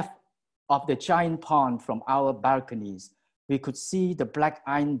the left of the giant pond from our balconies, we could see the Black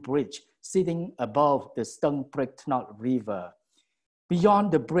Iron Bridge sitting above the Stung Prek Knot River.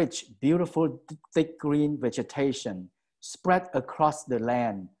 Beyond the bridge, beautiful thick green vegetation spread across the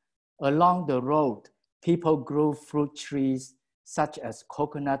land. Along the road, people grew fruit trees such as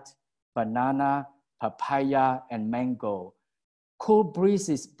coconut, banana, papaya, and mango. Cool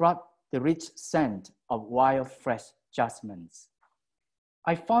breezes brought the rich scent of wild fresh jasmines.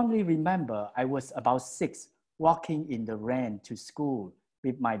 I fondly remember I was about 6, walking in the rain to school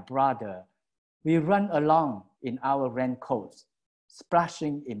with my brother. We ran along in our raincoats,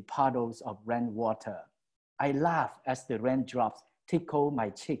 splashing in puddles of rainwater. I laugh as the raindrops tickle my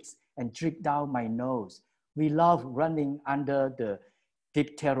cheeks and drip down my nose. We love running under the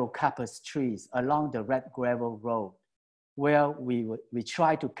dipterocarpus trees along the red gravel road, where we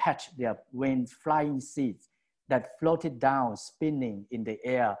try to catch their winged flying seeds that floated down, spinning in the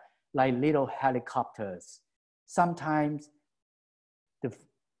air like little helicopters. Sometimes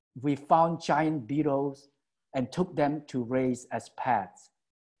we found giant beetles and took them to raise as pets.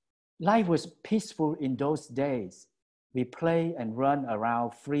 Life was peaceful in those days. We played and ran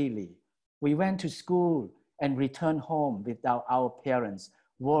around freely. We went to school and returned home without our parents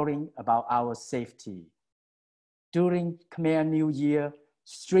worrying about our safety. During Khmer New Year,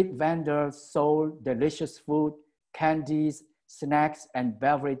 street vendors sold delicious food, candies, snacks, and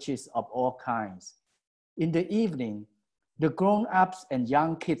beverages of all kinds. In the evening, the grown-ups and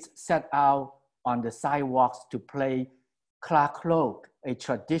young kids sat out on the sidewalks to play Cloak, a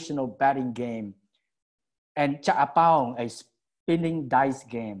traditional betting game, and Cha'apao, a spinning dice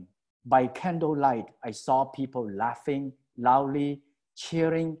game. By candlelight, I saw people laughing loudly,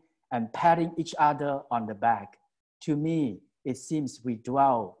 cheering, and patting each other on the back. To me, it seems we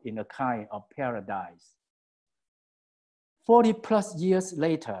dwell in a kind of paradise. 40+ years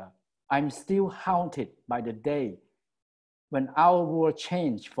later, I'm still haunted by the day when our world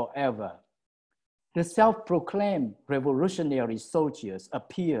changed forever. The self-proclaimed revolutionary soldiers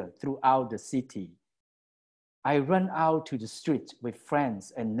appear throughout the city. I run out to the street with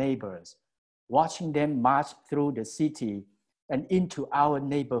friends and neighbors, watching them march through the city and into our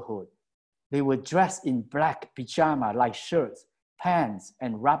neighborhood. They were dressed in black pajama-like shirts, pants,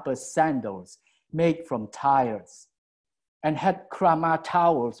 and rubber sandals made from tires, and had krama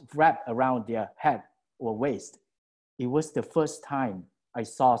towels wrapped around their head or waist. It was the first time I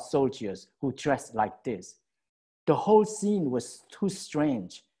saw soldiers who dressed like this. The whole scene was too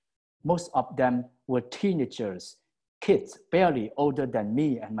strange. Most of them were teenagers, kids barely older than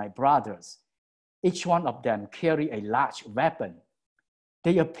me and my brothers. Each one of them carried a large weapon.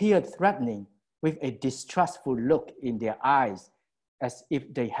 They appeared threatening with a distrustful look in their eyes as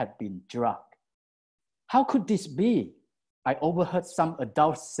if they had been drugged. How could this be? I overheard some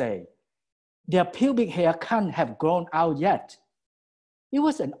adults say. Their pubic hair can't have grown out yet. It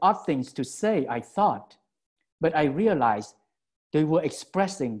was an odd thing to say, I thought, but I realized they were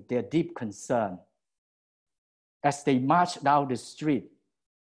expressing their deep concern. As they marched down the street,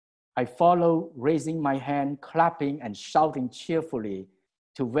 I followed, raising my hand, clapping and shouting cheerfully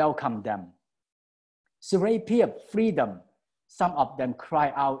to welcome them. Surrey-Piep, freedom, some of them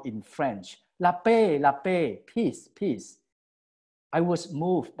cried out in French, La paix, la paix, peace, peace. I was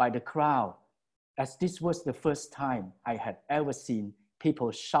moved by the crowd, as this was the first time I had ever seen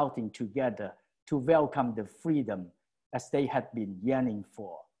people shouting together to welcome the freedom as they had been yearning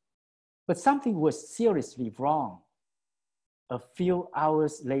for. But something was seriously wrong. A few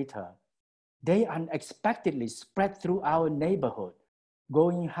hours later, they unexpectedly spread through our neighborhood,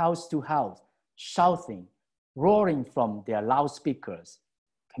 going house to house, shouting, roaring from their loudspeakers.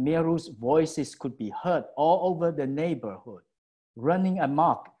 Khmer Rouge voices could be heard all over the neighborhood, running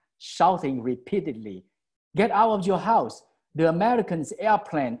amok, shouting repeatedly, "Get out of your house! The Americans'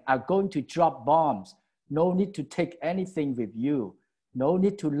 airplane are going to drop bombs. No need to take anything with you. No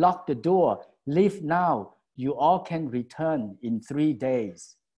need to lock the door. Leave now. You all can return in 3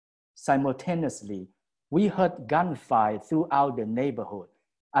 days." Simultaneously, we heard gunfire throughout the neighborhood,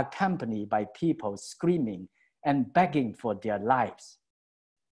 accompanied by people screaming and begging for their lives.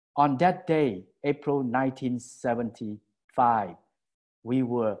 On that day, April 1975, we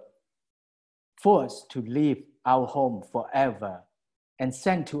were forced to leave our home forever and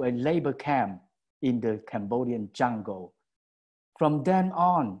sent to a labor camp in the Cambodian jungle. From then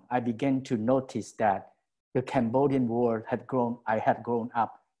on, I began to notice that the Cambodian world I had grown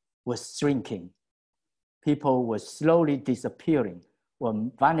up was shrinking. People were slowly disappearing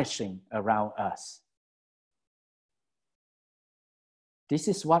or vanishing around us. This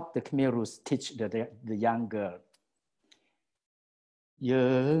is what the Khmer Rouge teach the young girl.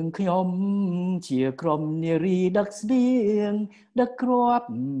 យើងខ្ញុំជាក្រុមនារីដឹកស្បៀងដឹកគ្រាប់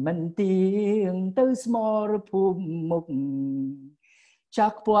មិនទៀងទៅស្មរភូមិមុខចា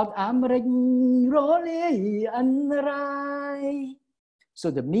ក់ពាត់អាមេរិករលាយអន្តរាយ So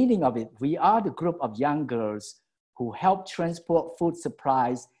the meaning of it, we are the group of young girls who help transport food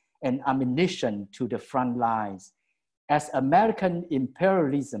supplies and ammunition to the front lines as American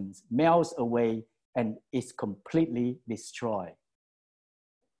imperialism melts away and is completely destroyed.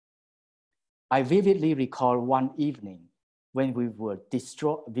 I vividly recall one evening when we were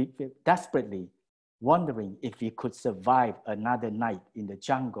desperately wondering if we could survive another night in the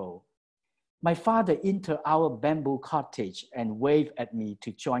jungle. My father entered our bamboo cottage and waved at me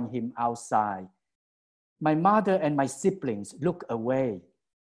to join him outside. My mother and my siblings looked away.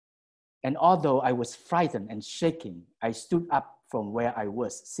 And although I was frightened and shaking, I stood up from where I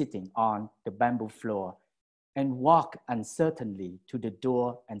was sitting on the bamboo floor and walked uncertainly to the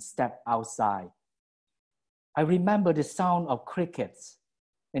door and stepped outside. I remember the sound of crickets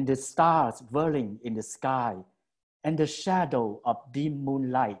and the stars whirling in the sky and the shadow of dim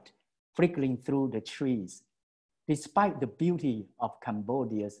moonlight flickering through the trees. Despite the beauty of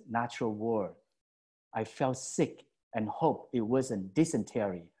Cambodia's natural world, I felt sick and hoped it wasn't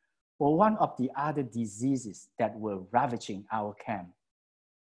dysentery or one of the other diseases that were ravaging our camp.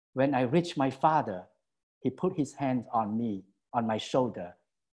 When I reached my father, he put his hand on my shoulder.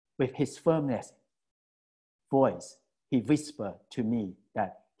 With his firmness voice, he whispered to me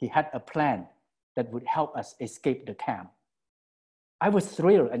that he had a plan that would help us escape the camp. I was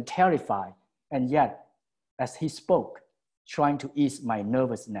thrilled and terrified, and yet, as he spoke, trying to ease my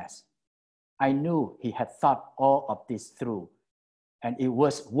nervousness, I knew he had thought all of this through, and it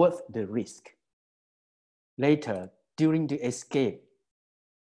was worth the risk. Later, during the escape,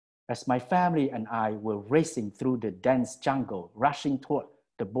 as my family and I were racing through the dense jungle, rushing toward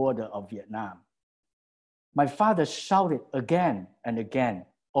the border of Vietnam, my father shouted again and again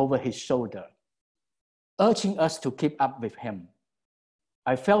over his shoulder, urging us to keep up with him.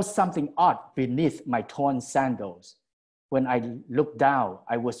 I felt something odd beneath my torn sandals. When I looked down,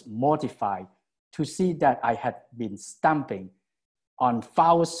 I was mortified to see that I had been stamping on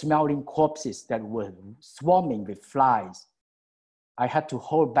foul-smelling corpses that were swarming with flies. I had to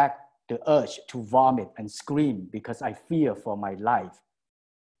hold back the urge to vomit and scream because I feared for my life.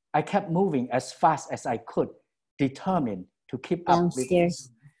 I kept moving as fast as I could, determined to keep up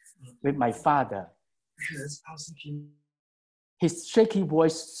with my father. His shaky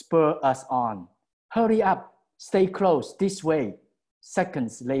voice spurred us on. Hurry up, stay close, this way.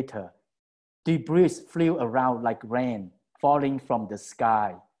 Seconds later, debris flew around like rain falling from the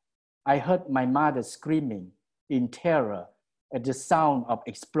sky. I heard my mother screaming in terror at the sound of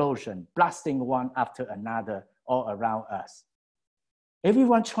explosion, blasting one after another all around us.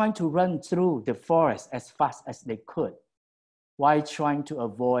 Everyone trying to run through the forest as fast as they could, while trying to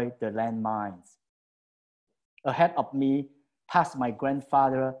avoid the landmines. Ahead of me, past my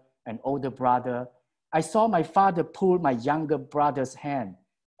grandfather and older brother, I saw my father pull my younger brother's hand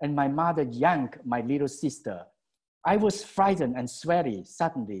and my mother yank my little sister. I was frightened and sweaty.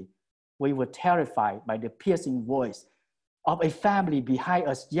 Suddenly, we were terrified by the piercing voice of a family behind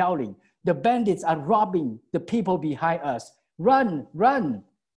us yelling, "The bandits are robbing the people behind us. Run, run!"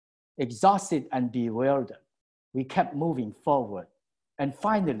 Exhausted and bewildered, we kept moving forward and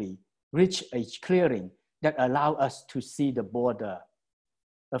finally reached a clearing that allowed us to see the border.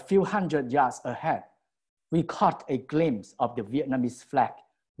 A few hundred yards ahead, we caught a glimpse of the Vietnamese flag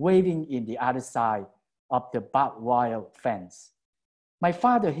waving in the other side of the barbed wire fence. My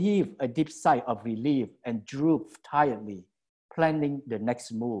father heaved a deep sigh of relief and drooped tiredly, planning the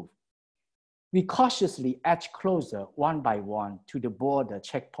next move. We cautiously edged closer one by one to the border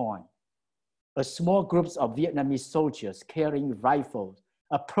checkpoint. A small group of Vietnamese soldiers carrying rifles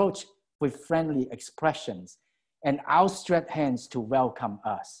approached with friendly expressions and outstretched hands to welcome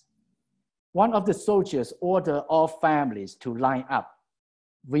us. One of the soldiers ordered all families to line up.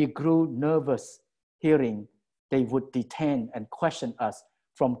 We grew nervous hearing they would detain and question us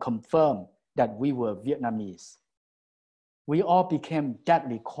from confirm that we were Vietnamese. We all became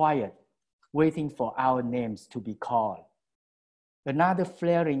deadly quiet, waiting for our names to be called. Another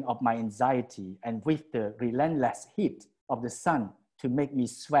flaring of my anxiety, and with the relentless heat of the sun to make me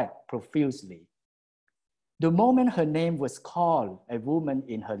sweat profusely. The moment her name was called, a woman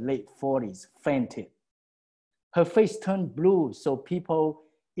in her late 40s fainted. Her face turned blue, so people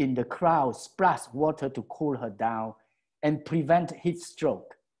in the crowd splashed water to cool her down and prevent heat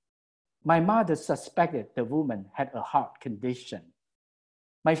stroke. My mother suspected the woman had a heart condition.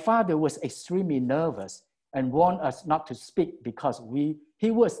 My father was extremely nervous and warned us not to speak because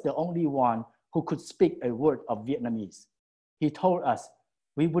he was the only one who could speak a word of Vietnamese. He told us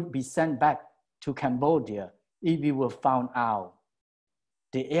we would be sent back to Cambodia if we were found out.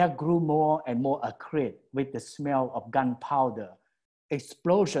 The air grew more and more acrid with the smell of gunpowder.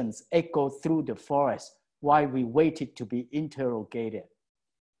 Explosions echoed through the forest while we waited to be interrogated.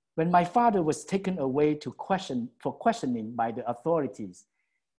 When my father was taken away for questioning by the authorities,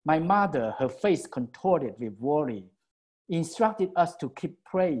 my mother, her face contorted with worry, instructed us to keep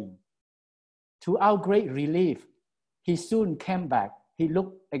praying. To our great relief, he soon came back. He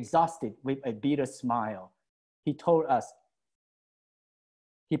looked exhausted with a bitter smile. He told us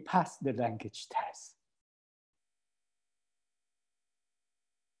he passed the language test.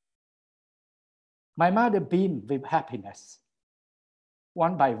 My mother beamed with happiness.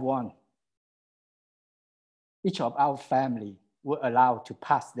 One by one, each of our family were allowed to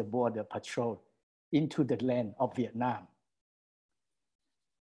pass the border patrol into the land of Vietnam.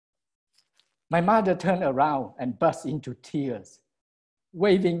 My mother turned around and burst into tears,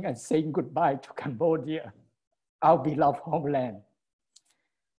 waving and saying goodbye to Cambodia, our beloved homeland.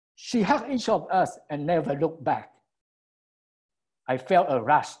 She hugged each of us and never looked back. I felt a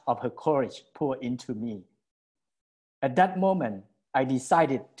rush of her courage pour into me. At that moment, I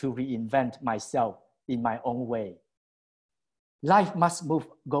decided to reinvent myself in my own way. Life must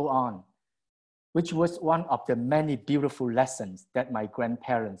go on, which was one of the many beautiful lessons that my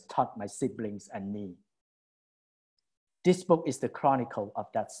grandparents taught my siblings and me. This book is the chronicle of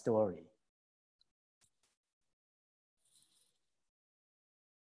that story.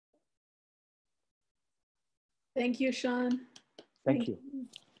 Thank you, Sean. Thank you.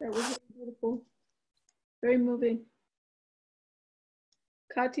 That was very beautiful, very moving.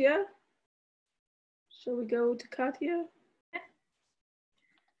 Katya, shall we go to Katya?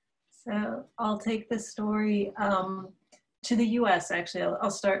 So I'll take the story to the US, actually.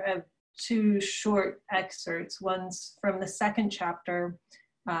 I'll start at two short excerpts. One's from the second chapter.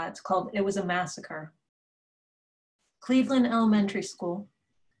 It's called It Was a Massacre. Cleveland Elementary School,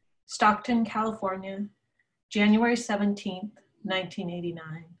 Stockton, California, January 17th,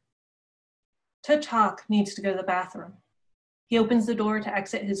 1989. Touch Hawk needs to go to the bathroom. He opens the door to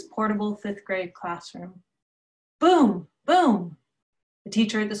exit his portable 5th grade classroom. Boom, boom. The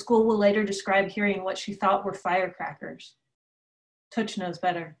teacher at the school will later describe hearing what she thought were firecrackers. Touch knows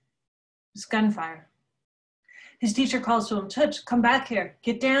better. It's gunfire. His teacher calls to him, Touch, come back here.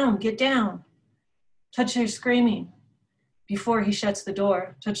 Get down, get down. Touch is screaming. Before he shuts the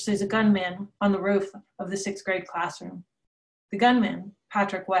door, Touch sees a gunman on the roof of the 6th grade classroom. The gunman,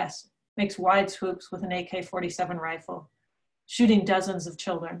 Patrick West, makes wide swoops with an AK-47 rifle, shooting dozens of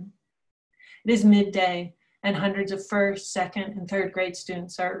children. It is midday, and hundreds of 1st, 2nd, and 3rd grade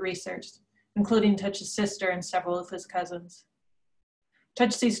students are at research, including Touch's sister and several of his cousins.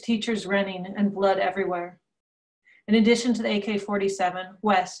 Touch sees teachers running and blood everywhere. In addition to the AK-47,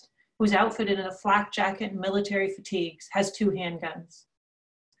 West, who is outfitted in a flak jacket and military fatigues, has 2 handguns.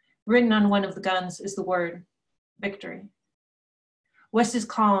 Written on one of the guns is the word, victory. West is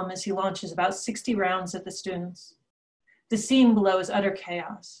calm as he launches about 60 rounds at the students. The scene below is utter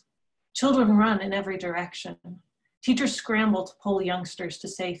chaos. Children run in every direction. Teachers scramble to pull youngsters to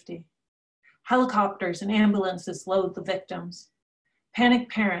safety. Helicopters and ambulances load the victims.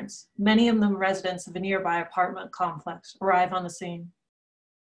 Panicked parents, many of them residents of a nearby apartment complex, arrive on the scene.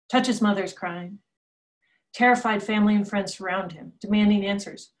 Touch's mother's crying. Terrified family and friends surround him, demanding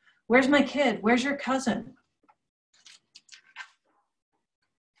answers. Where's my kid? Where's your cousin?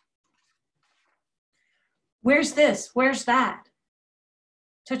 Where's this? Where's that?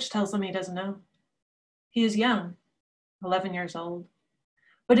 Touch tells them he doesn't know. He is young, 11 years old,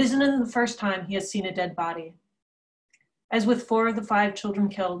 but isn't it the first time he has seen a dead body? As with 4 of the 5 children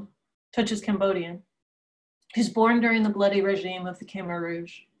killed, Touch is Cambodian. He's born during the bloody regime of the Khmer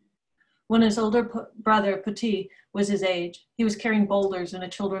Rouge. When his older brother, Petit, was his age, he was carrying boulders in a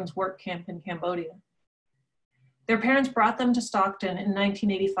children's work camp in Cambodia. Their parents brought them to Stockton in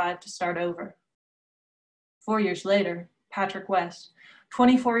 1985 to start over. 4 years later, Patrick West,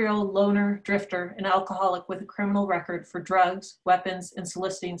 24-year-old loner, drifter, and alcoholic with a criminal record for drugs, weapons, and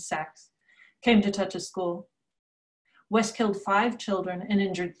soliciting sex, came to Touch's school. West killed 5 children and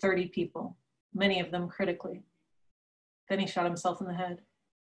injured 30 people, many of them critically. Then he shot himself in the head.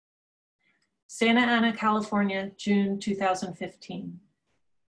 Santa Ana, California, June 2015.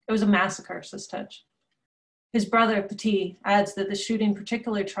 It was a massacre, says Touch. His brother, Petit, adds that the shooting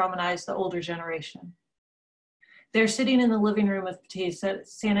particularly traumatized the older generation. They're sitting in the living room of Petit's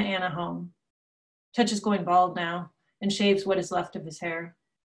Santa Ana home. Touch is going bald now and shaves what is left of his hair.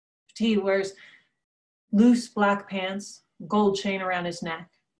 Petit wears loose black pants, gold chain around his neck.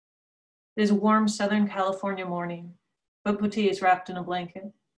 It is a warm Southern California morning, but Petit is wrapped in a blanket.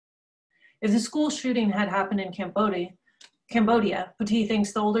 If the school shooting had happened in Cambodia, Petit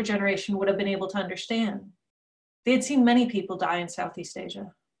thinks the older generation would have been able to understand. They had seen many people die in Southeast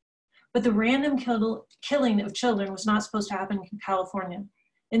Asia. But the random killing of children was not supposed to happen in California,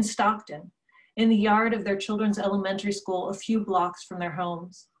 in Stockton, in the yard of their children's elementary school a few blocks from their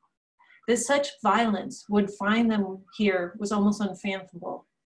homes. That such violence would find them here was almost unfathomable.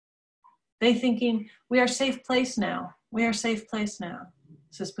 They thinking, we are safe place now, we are safe place now,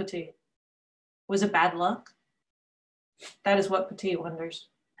 says Petit. Was it bad luck? That is what Petit wonders.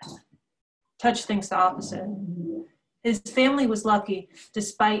 Touch thinks the opposite. His family was lucky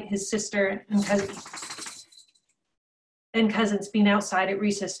despite his sister and cousins being outside at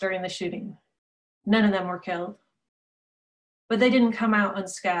recess during the shooting. None of them were killed. But they didn't come out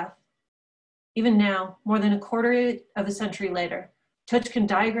unscathed. Even now, more than a quarter of a century later, Touch can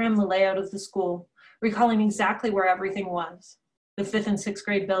diagram the layout of the school, recalling exactly where everything was. The 5th and 6th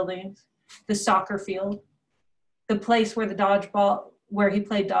grade buildings, the soccer field, the place where he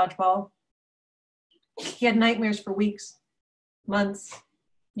played dodgeball. He had nightmares for weeks, months,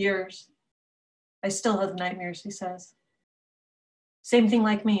 years. I still have nightmares, he says. Same thing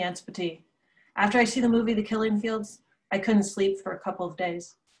like me, adds Petit. After I see the movie The Killing Fields, I couldn't sleep for a couple of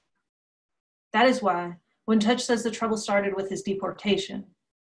days. That is why, when Touch says the trouble started with his deportation,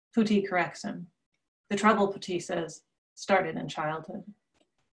 Petit corrects him. The trouble, Petit says, started in childhood.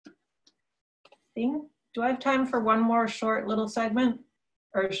 Do I have time for one more short little segment?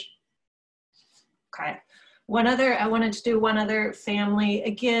 Okay. I wanted to do one other family.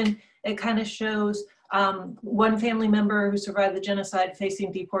 Again, it kind of shows one family member who survived the genocide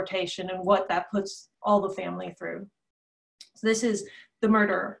facing deportation and what that puts all the family through. So this is the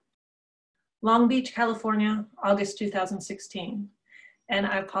murderer. Long Beach, California, August 2016. And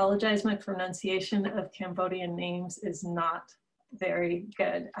I apologize, my pronunciation of Cambodian names is not very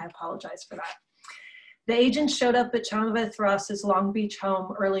good. I apologize for that. The agents showed up at Chanaveth Ross's Long Beach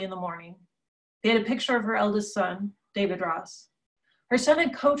home early in the morning. They had a picture of her eldest son, David Ross. Her son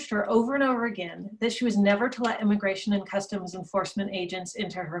had coached her over and over again that she was never to let immigration and customs enforcement agents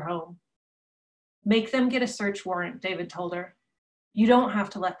into her home. Make them get a search warrant, David told her. You don't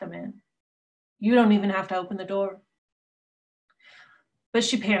have to let them in. You don't even have to open the door. But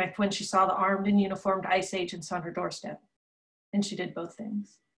she panicked when she saw the armed and uniformed ICE agents on her doorstep. And she did both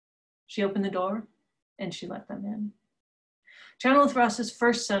things. She opened the door and she let them in. Chanaveth Ross's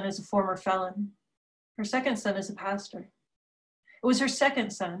first son is a former felon. Her second son is a pastor. It was her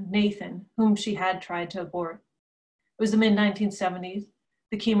second son, Nathan, whom she had tried to abort. It was the mid-1970s.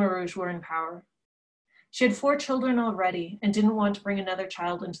 The Khmer Rouge were in power. She had 4 children already and didn't want to bring another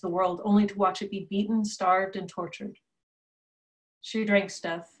child into the world only to watch it be beaten, starved, and tortured. She drank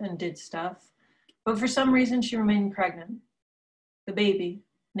stuff and did stuff, but for some reason she remained pregnant. The baby,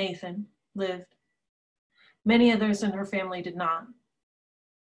 Nathan, lived. Many others in her family did not.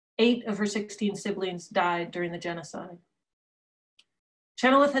 8 of her 16 siblings died during the genocide.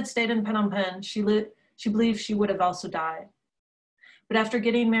 Chanaveth had stayed in Phnom Penh. She believed she would have also died. But after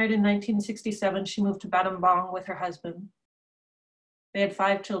getting married in 1967, she moved to Battambang with her husband. They had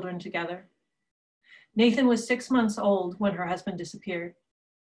 5 children together. Nathan was 6 months old when her husband disappeared.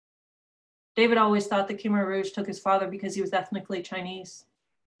 David always thought the Khmer Rouge took his father because he was ethnically Chinese.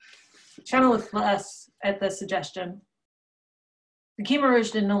 Chanaveth laughs at the suggestion. The Khmer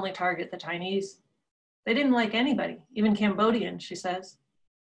Rouge didn't only target the Chinese. They didn't like anybody, even Cambodian, she says.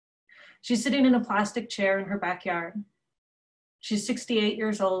 She's sitting in a plastic chair in her backyard. She's 68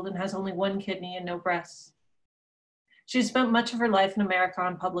 years old and has only 1 kidney and no breasts. She's spent much of her life in America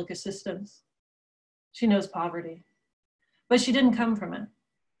on public assistance. She knows poverty, but she didn't come from it.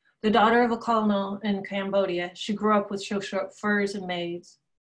 The daughter of a colonel in Cambodia, she grew up with chauffeurs and maids.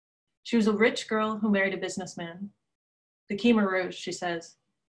 She was a rich girl who married a businessman. The Khmer Rouge, she says,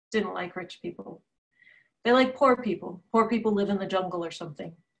 didn't like rich people. They like poor people. Poor people live in the jungle or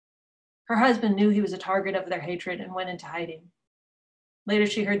something. Her husband knew he was a target of their hatred and went into hiding. Later,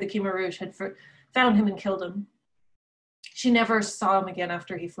 she heard the Khmer Rouge had found him and killed him. She never saw him again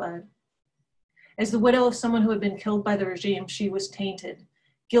after he fled. As the widow of someone who had been killed by the regime, she was tainted,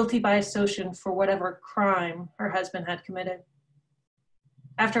 guilty by association for whatever crime her husband had committed.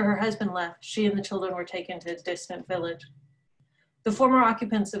 After her husband left, she and the children were taken to a distant village. The former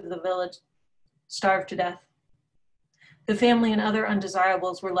occupants of the village starved to death. The family and other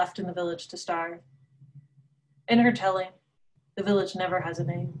undesirables were left in the village to starve. In her telling, the village never has a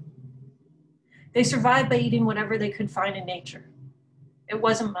name. They survived by eating whatever they could find in nature. It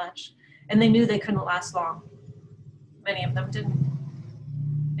wasn't much, and they knew they couldn't last long. Many of them didn't.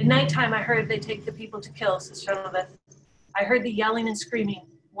 At nighttime, I heard they take the people to kill, says Chenoweth. I heard the yelling and screaming,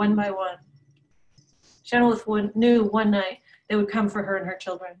 one by one. Chenoweth knew one night they would come for her and her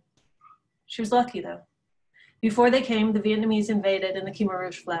children. She was lucky, though. Before they came, the Vietnamese invaded and the Khmer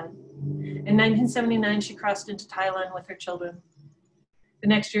Rouge fled. In 1979, she crossed into Thailand with her children. The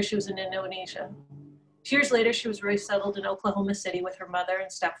next year, she was in Indonesia. 2 years later, she was resettled in Oklahoma City with her mother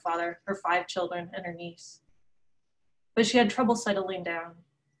and stepfather, her 5 children, and her niece. But she had trouble settling down.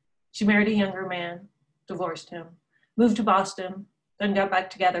 She married a younger man, divorced him, moved to Boston, then got back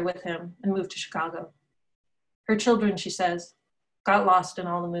together with him and moved to Chicago. Her children, she says, got lost in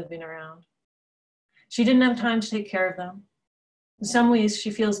all the moving around. She didn't have time to take care of them. In some ways, she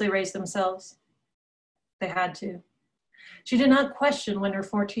feels they raised themselves. They had to. She did not question when her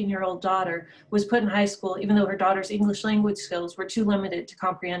 14-year-old daughter was put in high school, even though her daughter's English language skills were too limited to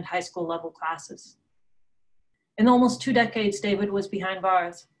comprehend high school level classes. In almost 2 decades David was behind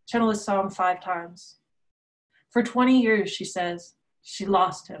bars, Chenoweth saw him 5 times. For 20 years, she says, she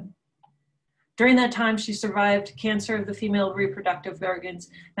lost him. During that time, she survived cancer of the female reproductive organs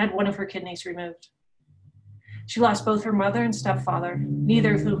and had one of her kidneys removed. She lost both her mother and stepfather,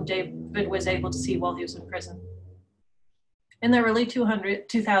 neither of whom David was able to see while he was in prison. In the early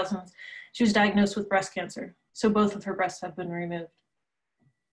 2000s, she was diagnosed with breast cancer, so both of her breasts have been removed.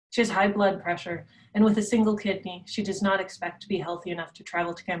 She has high blood pressure, and with a single kidney, she does not expect to be healthy enough to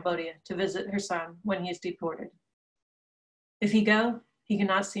travel to Cambodia to visit her son when he is deported. If he go, he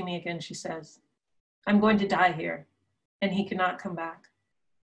cannot see me again, she says. I'm going to die here, and he cannot come back.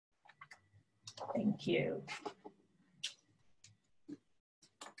 Thank you.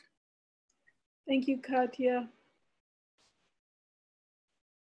 Thank you, Katya.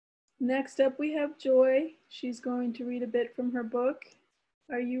 Next up, we have Joy. She's going to read a bit from her book.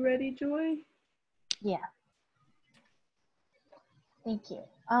 Are you ready, Joy? Yeah. Thank you.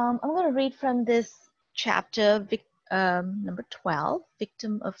 I'm going to read from this chapter, number 12,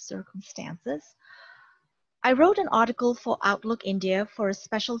 Victim of Circumstances. I wrote an article for Outlook India for a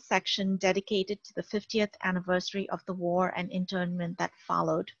special section dedicated to the 50th anniversary of the war and internment that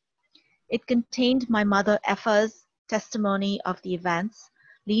followed. It contained my mother Effa's testimony of the events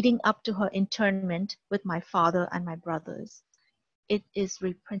leading up to her internment with my father and my brothers. It is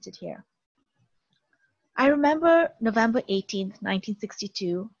reprinted here. I remember November 18th,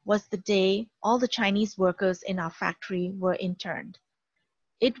 1962 was the day all the Chinese workers in our factory were interned.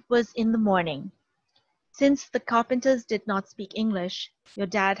 It was in the morning. Since the carpenters did not speak English, your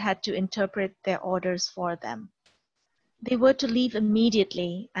dad had to interpret their orders for them. They were to leave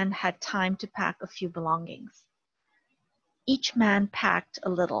immediately and had time to pack a few belongings. Each man packed a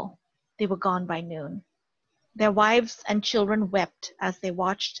little. They were gone by noon. Their wives and children wept as they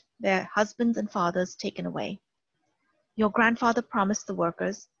watched their husbands and fathers taken away. Your grandfather promised the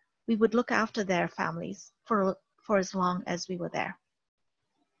workers we would look after their families for as long as we were there.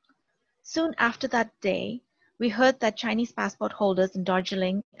 Soon after that day, we heard that Chinese passport holders in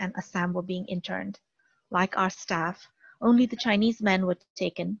Darjeeling and Assam were being interned. Like our staff, only the Chinese men were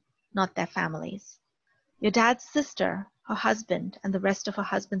taken, not their families. Your dad's sister, her husband, and the rest of her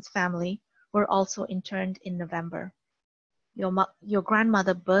husband's family were also interned in November. Your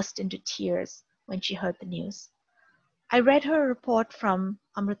grandmother burst into tears when she heard the news. I read her a report from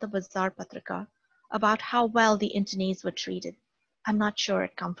Amrita Bazar Patrika about how well the internees were treated. I'm not sure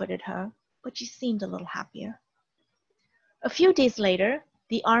it comforted her, but she seemed a little happier. A few days later,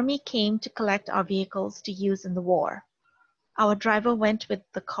 the army came to collect our vehicles to use in the war. Our driver went with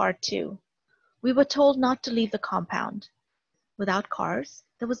the car too. We were told not to leave the compound. Without cars,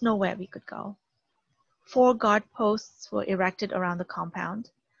 there was nowhere we could go. 4 guard posts were erected around the compound.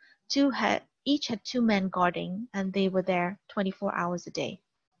 Each had 2 men guarding, and they were there 24 hours a day.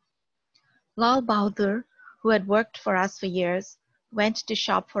 Lal Bahadur, who had worked for us for years, went to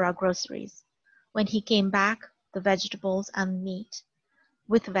shop for our groceries. When he came back, with vegetables and meat,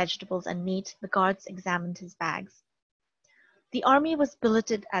 the guards examined his bags. The army was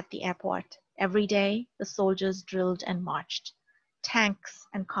billeted at the airport. Every day, the soldiers drilled and marched. Tanks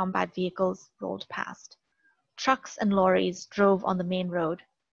and combat vehicles rolled past. Trucks and lorries drove on the main road.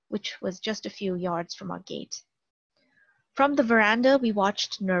 which was just a few yards from our gate. From the veranda, we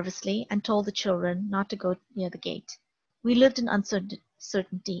watched nervously and told the children not to go near the gate. We lived in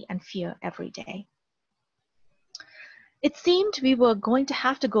uncertainty and fear every day. It seemed we were going to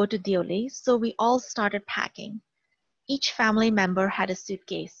have to go to Deoli, so we all started packing. Each family member had a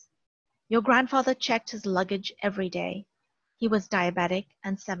suitcase. Your grandfather checked his luggage every day. He was diabetic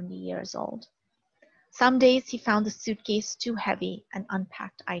and 70 years old. Some days he found the suitcase too heavy and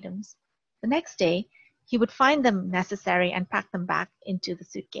unpacked items. The next day, he would find them necessary and pack them back into the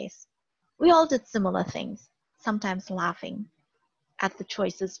suitcase. We all did similar things, sometimes laughing at the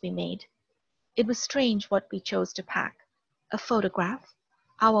choices we made. It was strange what we chose to pack: a photograph,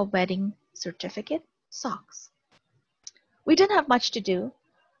 our wedding certificate, socks. We didn't have much to do.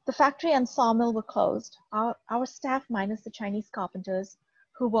 The factory and sawmill were closed. Our staff, minus the Chinese carpenters,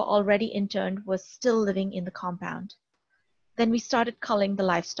 who were already interned, was still living in the compound. Then we started culling the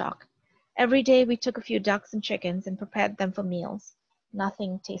livestock. Every day we took a few ducks and chickens and prepared them for meals.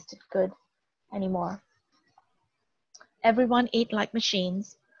 Nothing tasted good anymore. Everyone ate like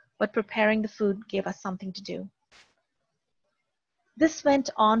machines, but preparing the food gave us something to do. This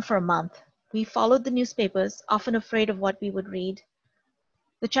went on for a month. We followed the newspapers, often afraid of what we would read.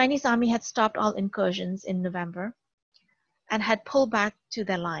 The Chinese army had stopped all incursions in November and had pulled back to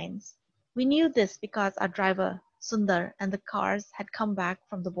their lines. We knew this because our driver, Sundar, and the cars had come back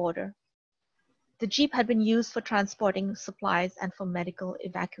from the border. The jeep had been used for transporting supplies and for medical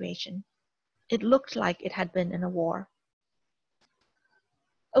evacuation. It looked like it had been in a war.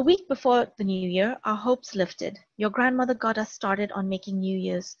 A week before the New Year, our hopes lifted. Your grandmother got us started on making New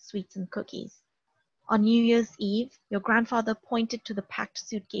Year's sweets and cookies. On New Year's Eve, your grandfather pointed to the packed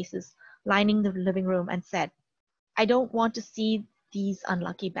suitcases lining the living room and said, "I don't want to see these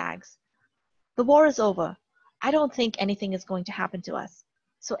unlucky bags. The war is over. I don't think anything is going to happen to us."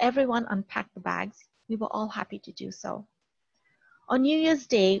 So everyone unpacked the bags. We were all happy to do so. On New Year's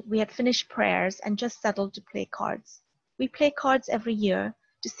Day, we had finished prayers and just settled to play cards. We play cards every year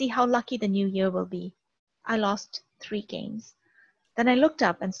to see how lucky the new year will be. I lost 3 games. Then I looked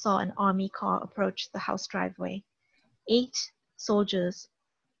up and saw an army car approach the house driveway. 8 soldiers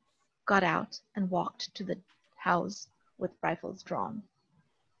got out and walked to the house with rifles drawn.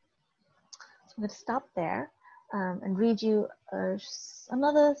 So I'm going to stop there and read you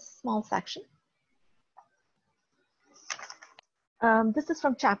another small section. This is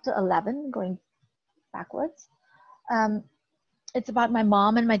from chapter 11, going backwards. It's about my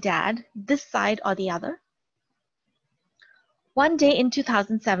mom and my dad, this side or the other. One day in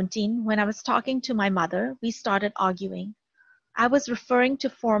 2017, when I was talking to my mother, we started arguing. I was referring to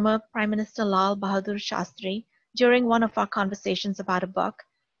former Prime Minister Lal Bahadur Shastri during one of our conversations about a book,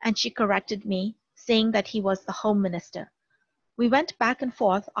 and she corrected me, saying that he was the Home Minister. We went back and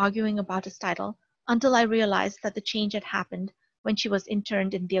forth arguing about his title until I realized that the change had happened when she was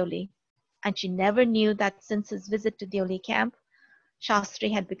interned in Deoli, and she never knew that since his visit to Deoli camp,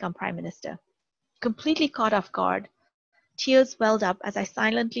 Shastri had become Prime Minister. Completely caught off guard, tears welled up as I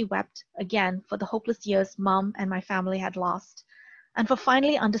silently wept again for the hopeless years Mom and my family had lost, and for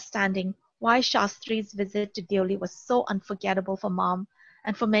finally understanding why Shastri's visit to Deoli was so unforgettable for Mom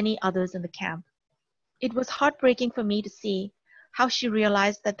and for many others in the camp. It was heartbreaking for me to see how she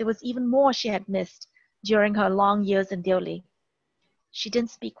realized that there was even more she had missed during her long years in Deoli. She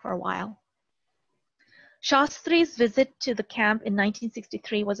didn't speak for a while. Shastri's visit to the camp in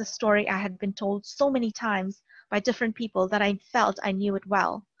 1963 was a story I had been told so many times by different people that I felt I knew it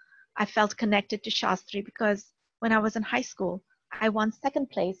well. I felt connected to Shastri because when I was in high school, I won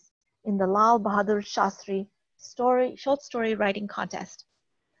 2nd place in the Lal Bahadur Shastri short story writing contest.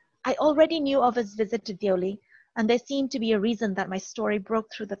 I already knew of his visit to Deoli, and there seemed to be a reason that my story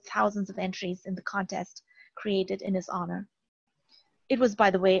broke through the thousands of entries in the contest created in his honor. It was,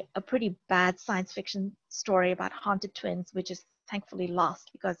 by the way, a pretty bad science fiction story about haunted twins, which is thankfully lost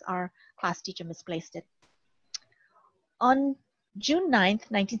because our class teacher misplaced it. On June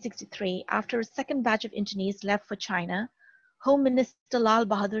 9th, 1963, after a 2nd batch of internees left for China, Home Minister Lal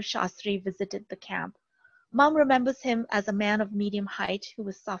Bahadur Shastri visited the camp. Mom remembers him as a man of medium height who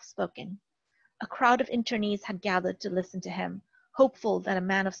was soft-spoken. A crowd of internees had gathered to listen to him, hopeful that a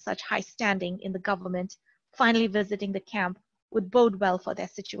man of such high standing in the government finally visiting the camp would bode well for their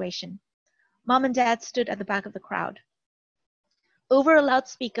situation. Mom and Dad stood at the back of the crowd. Over a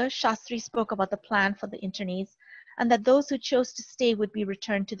loudspeaker, Shastri spoke about the plan for the internees and that those who chose to stay would be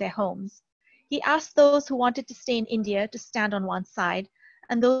returned to their homes. He asked those who wanted to stay in India to stand on one side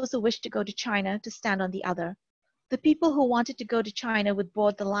and those who wished to go to China to stand on the other. The people who wanted to go to China would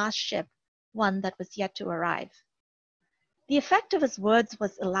board the last ship, one that was yet to arrive. The effect of his words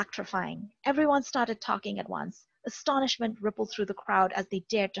was electrifying. Everyone started talking at once. Astonishment rippled through the crowd as they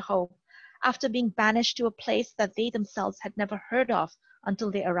dared to hope, after being banished to a place that they themselves had never heard of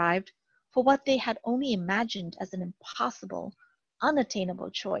until they arrived, for what they had only imagined as an impossible, unattainable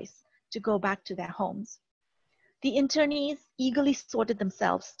choice, to go back to their homes. The internees eagerly sorted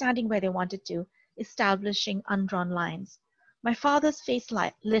themselves, standing where they wanted to, establishing undrawn lines. My father's face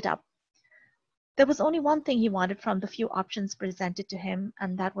lit up. There was only one thing he wanted from the few options presented to him,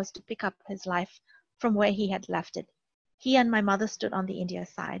 and that was to pick up his life from where he had left it. He and my mother stood on the India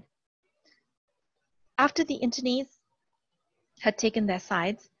side. After the internees had taken their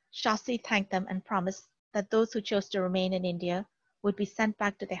sides, Shasi thanked them and promised that those who chose to remain in India would be sent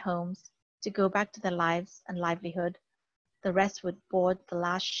back to their homes, to go back to their lives and livelihood. The rest would board the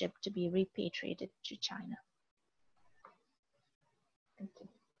last ship to be repatriated to China. Thank you.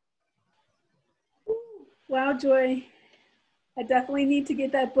 Wow, Joy. I definitely need to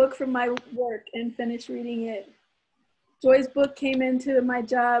get that book from my work and finish reading it. Joy's book came into my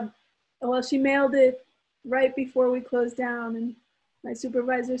job. Well, she mailed it right before we closed down, and my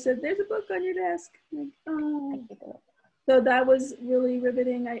supervisor said, "There's a book on your desk." I'm like, oh. So that was really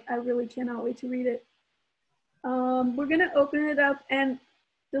riveting. I really cannot wait to read it. We're gonna open it up, and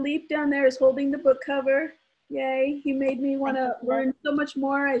Dilip down there is holding the book cover. Yay, he made me wanna learn so much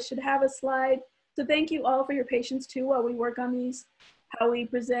more. I should have a slide. So thank you all for your patience too while we work on these, how we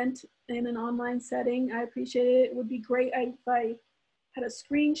present in an online setting. I appreciate it. It would be great if I had a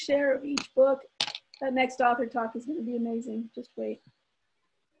screen share of each book. That next author talk is gonna be amazing, just wait.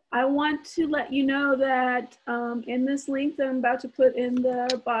 I want to let you know that in this link that I'm about to put in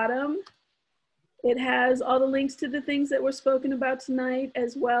the bottom, it has all the links to the things that were spoken about tonight,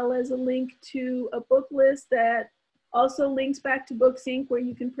 as well as a link to a book list that also links back to Books Inc., where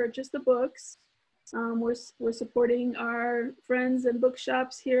you can purchase the books. We're supporting our friends and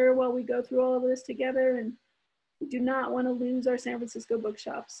bookshops here while we go through all of this together, and we do not want to lose our San Francisco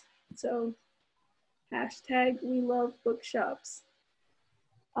bookshops. So hashtag we love bookshops.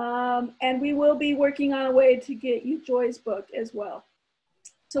 And we will be working on a way to get you Joy's book as well.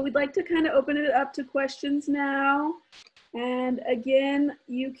 So we'd like to kind of open it up to questions now. And again,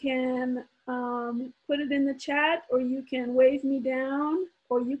 you can put it in the chat, or you can wave me down,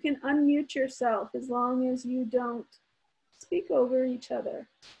 or you can unmute yourself, as long as you don't speak over each other.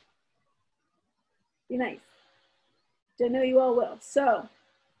 Be nice. I know you all will. So,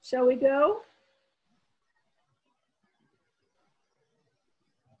 shall we go?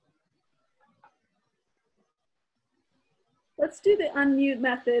 Let's do the unmute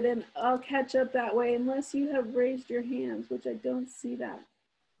method, and I'll catch up that way, unless you have raised your hands, which I don't see that.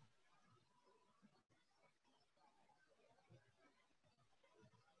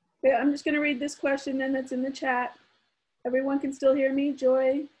 Okay, I'm just going to read this question then that's in the chat. Everyone can still hear me?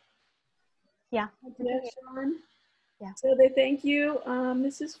 Joy? Yeah. Yeah, Sean? Yeah. So they thank you.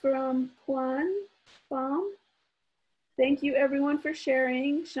 This is from Kwan Pham. Thank you everyone for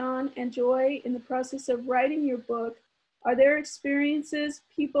sharing, Sean and Joy. In the process of writing your book, are there experiences,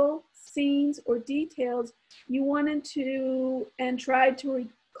 people, scenes, or details you wanted to and tried to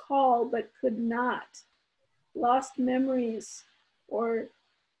recall but could not? Lost memories, or,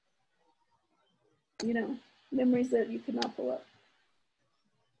 you know, memories that you could not pull up?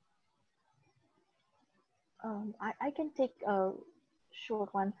 I can take a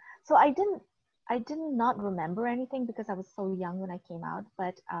short one. So I did not remember anything because I was so young when I came out,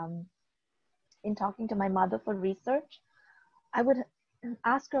 but in talking to my mother for research, I would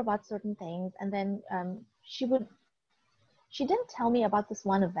ask her about certain things, and then she didn't tell me about this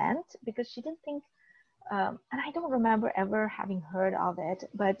one event because she didn't think, and I don't remember ever having heard of it,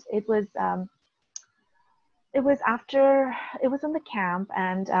 but it was after, it was in the camp,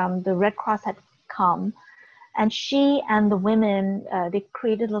 and the Red Cross had come, and she and the women, they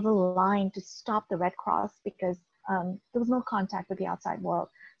created a little line to stop the Red Cross because there was no contact with the outside world.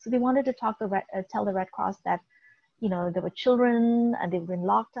 So they wanted to tell the Red Cross that, you know, there were children and they've been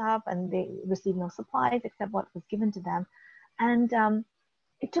locked up and they received no supplies except what was given to them. And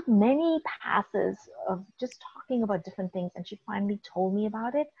it took many passes of just talking about different things, and she finally told me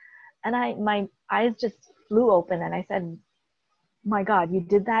about it. And my eyes just flew open, and I said, my God, you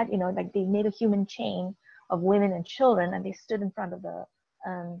did that? You know, like they made a human chain of women and children, and they stood in front of the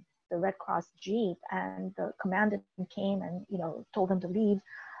Red Cross Jeep, and the commandant came and, you know, told them to leave.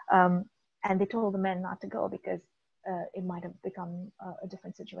 And they told the men not to go because it might have become a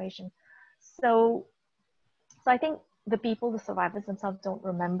different situation. So I think the people, the survivors themselves, don't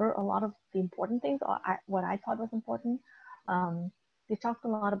remember a lot of the important things, or what I thought was important. They talked a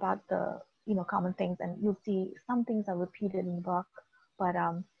lot about the common things, and you'll see some things are repeated in the book. But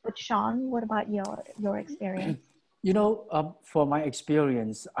Sean, what about your experience? For my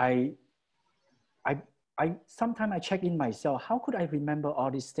experience, I sometimes I check in myself, how could I remember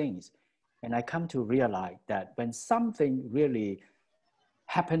all these things? And I come to realize that when something really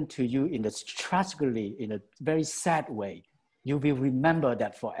happened to you tragically, in a very sad way, you will remember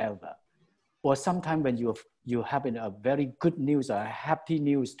that forever. Or sometimes when you have a very good news or a happy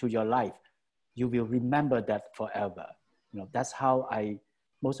news to your life, you will remember that forever. That's how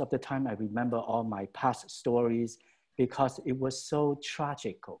most of the time I remember all my past stories, because it was so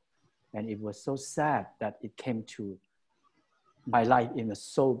tragical and it was so sad that it came to my life in a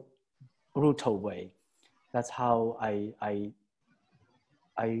so brutal way. That's how I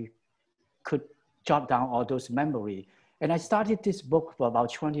could jot down all those memories. And I started this book for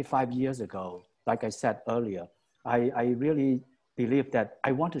about 25 years ago. Like I said earlier, I really believe that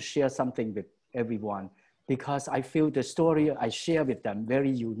I want to share something with everyone, because I feel the story I share with them very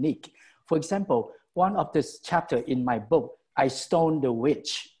unique. For example, one of this chapter in my book, I stoned the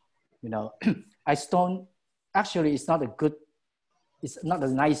witch. Actually, it's not a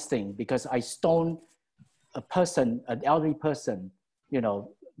nice thing, because I stoned a person, an elderly person.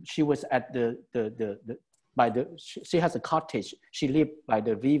 She was at she has a cottage. She lived by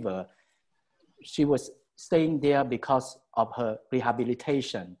the river. She was staying there because of her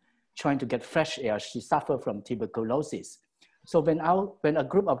rehabilitation, trying to get fresh air. She suffered from tuberculosis. So when a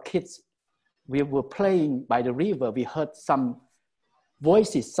group of kids, we were playing by the river, we heard some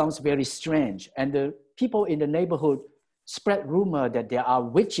voices, sounds very strange. And the people in the neighborhood spread rumor that there are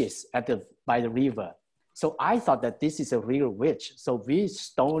witches by the river. So I thought that this is a real witch. So we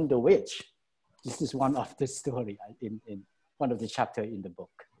stoned the witch. This is one of the story in one of the chapters in the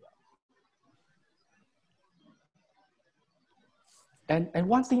book. And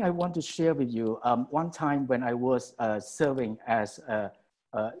one thing I want to share with you, one time when I was serving as a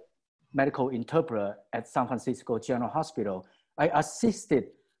medical interpreter at San Francisco General Hospital, I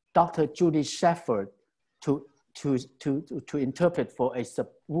assisted Dr. Judy Shepherd to interpret for a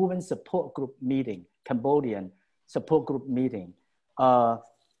women support group meeting, Cambodian support group meeting. A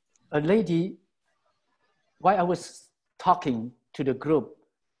lady, while I was talking to the group,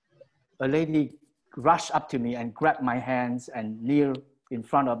 a lady rushed up to me and grabbed my hands and kneel in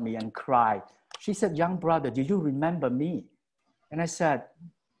front of me and cried. She said, "Young brother, do you remember me?" And I said,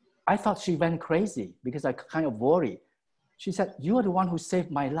 I thought she went crazy because I kind of worried. She said, "You are the one who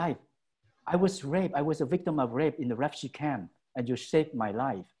saved my life. I was raped. I was a victim of rape in the refugee camp, and you saved my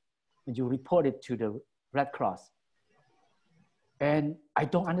life. And you reported to the Red Cross. And I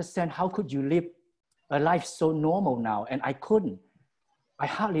don't understand, how could you live a life so normal now?" And I couldn't. I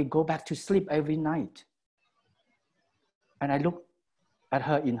hardly go back to sleep every night. And I looked at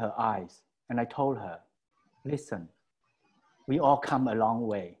her in her eyes and I told her, "Listen, we all come a long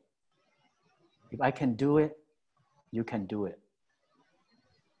way. If I can do it, you can do it.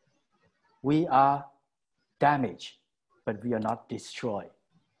 We are damaged, but we are not destroyed."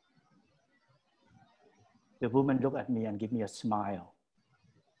 The woman looked at me and gave me a smile.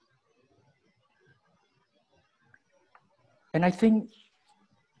 And I think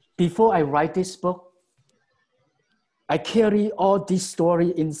before I write this book, I carry all this story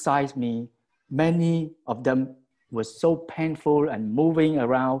inside me. Many of them were so painful and moving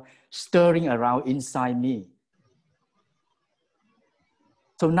around, stirring around inside me.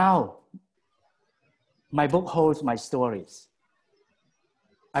 So now, my book holds my stories.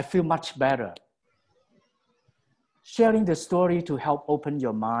 I feel much better. Sharing the story to help open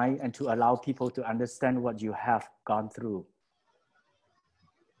your mind and to allow people to understand what you have gone through.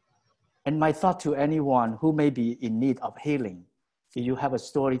 And my thought to anyone who may be in need of healing, if you have a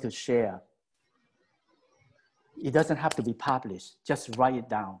story to share, it doesn't have to be published, just write it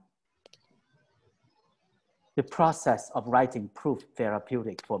down. The process of writing proved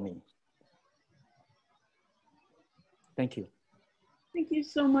therapeutic for me. Thank you. Thank you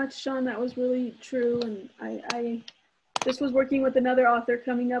so much, Sean. That was really true. And I just was working with another author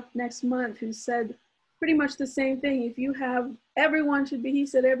coming up next month who said pretty much the same thing. If you have, he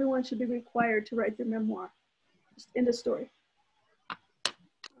said everyone should be required to write their memoir. Just end of story.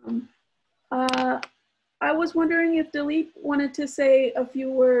 I was wondering if Dilip wanted to say a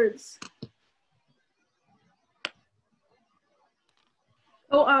few words.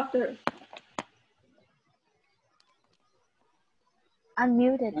 Co-author.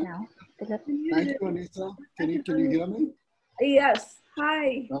 Unmuted now. Thank you, Anissa. Can you hear me? Yes.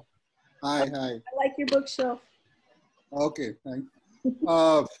 Hi. Oh, hi. I like your bookshelf. Okay, thanks.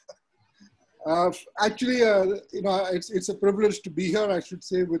 Actually, it's a privilege to be here, I should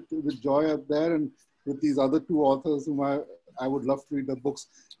say, with Joy up there and with these other two authors whom I would love to read their books.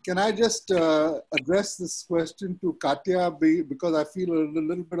 Can I just address this question to Katya, because I feel a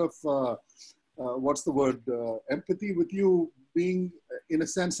little bit of, what's the word, empathy with you being, in a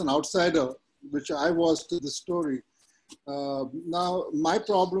sense, an outsider, which I was to the story. Now, my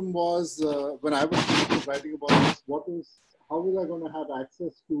problem was when I was writing about this, how was I going to have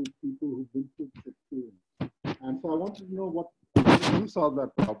access to people who've been through this experience? And so I wanted to know how did you solve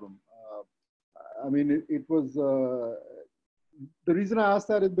that problem? I mean, it was, the reason I asked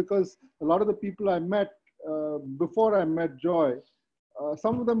that is because a lot of the people I met before I met Joy,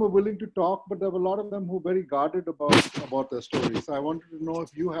 some of them were willing to talk, but there were a lot of them who were very guarded about their story. So I wanted to know if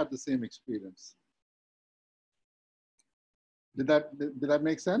you had the same experience. Did that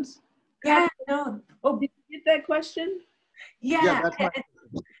make sense? Yeah, no. Oh, did you get that question? Yeah, that's my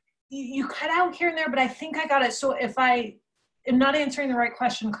you cut out here and there, but I think I got it. So if I am not answering the right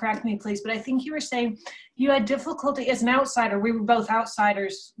question, correct me, please. But I think you were saying you had difficulty as an outsider. We were both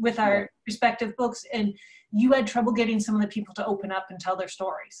outsiders with our respective books, and you had trouble getting some of the people to open up and tell their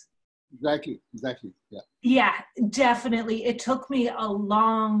stories. Exactly, yeah. Yeah, definitely. It took me a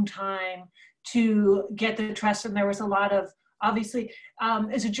long time to get the trust, and there was a lot of, obviously,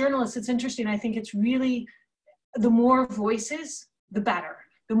 as a journalist, it's interesting. I think it's really, the more voices, the better.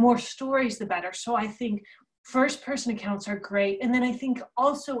 The more stories, the better. So I think first-person accounts are great. And then I think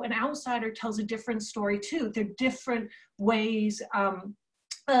also an outsider tells a different story too. There are different ways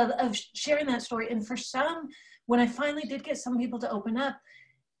of sharing that story. And for some, when I finally did get some people to open up,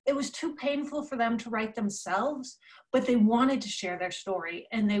 it was too painful for them to write themselves, but they wanted to share their story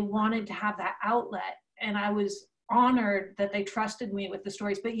and they wanted to have that outlet. And I was honored that they trusted me with the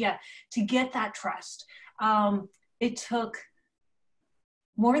stories. But yeah, to get that trust, it took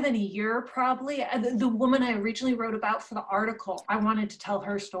more than a year probably. The woman I originally wrote about for the article, I wanted to tell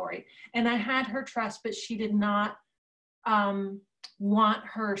her story. And I had her trust, but she did not want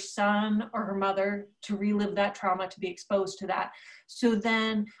her son or her mother to relive that trauma, to be exposed to that. So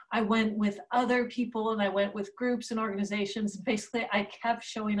then I went with other people and I went with groups and organizations. Basically, I kept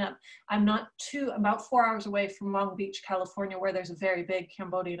showing up. I'm about 4 hours away from Long Beach, California, where there's a very big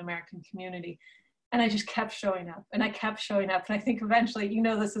Cambodian American community. And I just kept showing up and I kept showing up. And I think eventually, you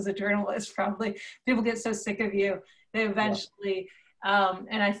know, this as a journalist, probably people get so sick of you. They eventually,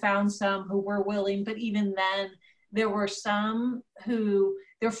 and I found some who were willing, but even then there were some who,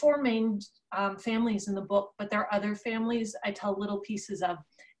 there are four main families in the book, but there are other families I tell little pieces of.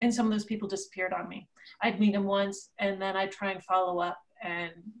 And some of those people disappeared on me. I'd meet them once and then I'd try and follow up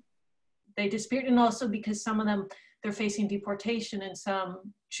and they disappeared. And also because some of them, they're facing deportation and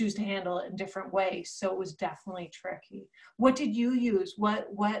some choose to handle it in different ways. So it was definitely tricky. What did you use?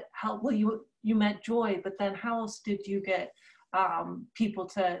 How, well, you met Joy, but then how else did you get people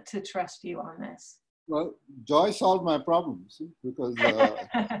to trust you on this? Well, Joy solved my problems because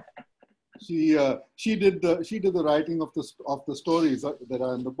she did the writing of the stories that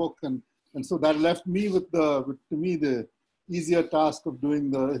are in the book, and so that left me with the easier task of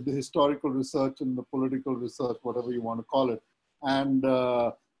doing the historical research and the political research, whatever you want to call it, and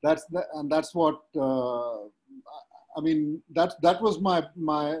that's what I mean. That was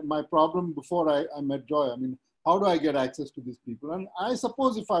my problem before I met Joy. I mean, how do I get access to these people? And I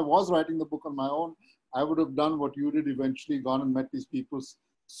suppose if I was writing the book on my own, I would have done what you did eventually, gone and met these people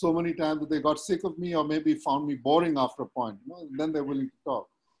so many times that they got sick of me or maybe found me boring after a point. You know, then they're willing to talk.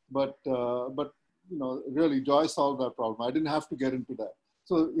 But you know, really, Joy solved that problem. I didn't have to get into that.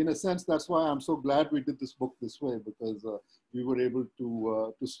 So in a sense, that's why I'm so glad we did this book this way, because we were able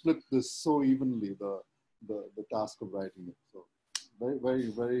to split this so evenly, the task of writing it. So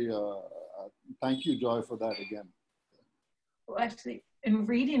very, thank you, Joy, for that again. Well, actually, in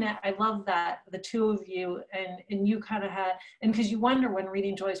reading it, I love that the two of you and you kind of had, and because you wonder when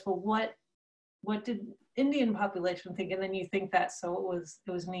reading Joyce, well, what did Indian population think? And then you think that, so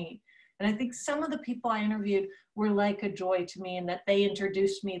it was neat. And I think some of the people I interviewed were like a joy to me in that they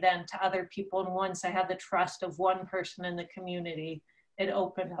introduced me then to other people. And once I had the trust of one person in the community, it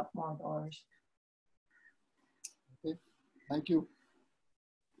opened up more doors. Okay, thank you.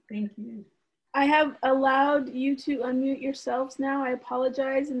 Thank you. I have allowed you to unmute yourselves now. I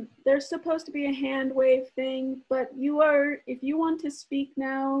apologize. And there's supposed to be a hand wave thing, but if you want to speak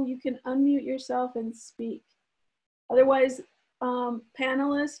now, you can unmute yourself and speak. Otherwise,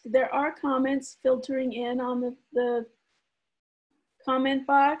 panelists, there are comments filtering in on the comment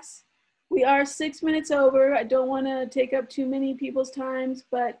box. We are 6 minutes over. I don't want to take up too many people's times,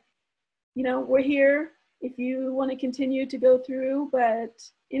 but you know, we're here if you want to continue to go through, but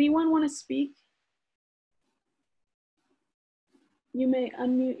anyone want to speak? You may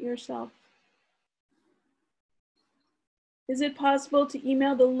unmute yourself. Is it possible to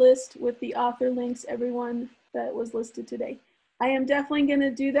email the list with the author links, everyone that was listed today? I am definitely going to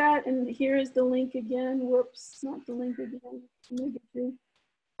do that. And here is the link again. Whoops, not the link again.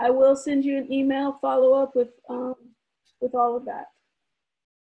 I will send you an email follow up with all of that.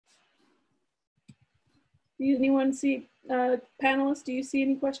 Do anyone see, panelists, do you see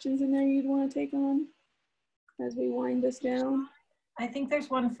any questions in there you'd want to take on as we wind this down? I think there's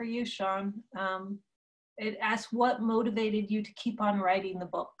one for you, Sean. It asks, what motivated you to keep on writing the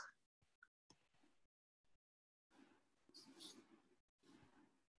book?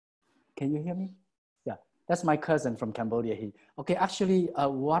 Can you hear me? Yeah, that's my cousin from Cambodia. Okay, actually,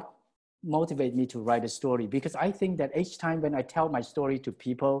 what motivated me to write a story? Because I think that each time when I tell my story to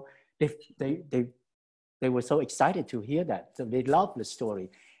people, they were so excited to hear that. So they love the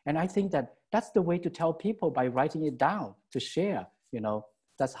story. And I think that that's the way to tell people, by writing it down, to share, you know,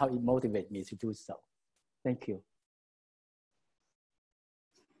 that's how it motivated me to do so. Thank you.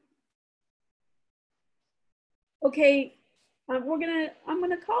 Okay, I'm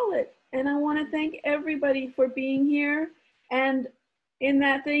gonna call it. And I want to thank everybody for being here. And in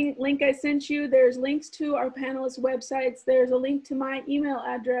that link I sent you, there's links to our panelists' websites. There's a link to my email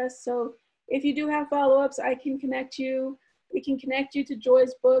address. So if you do have follow-ups, I can connect you. We can connect you to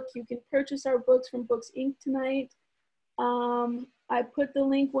Joy's book. You can purchase our books from Books Inc. tonight. I put the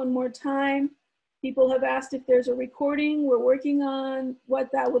link one more time. People have asked if there's a recording. We're working on what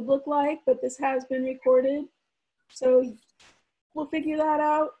that would look like, but this has been recorded. So we'll figure that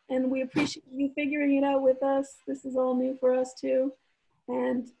out, and we appreciate you figuring it out with us. This is all new for us too.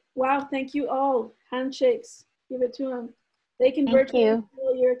 And wow, thank you all. Handshakes, give it to them. They can virtually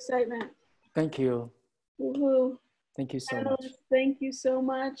feel your excitement. Thank you. Woohoo. Thank you so much. Thank you so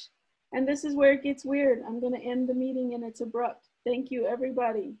much. And this is where it gets weird. I'm gonna end the meeting and it's abrupt. Thank you,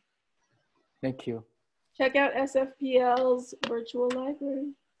 everybody. Thank you. Check out SFPL's virtual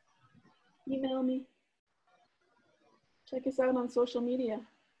library. Email me. Check us out on social media,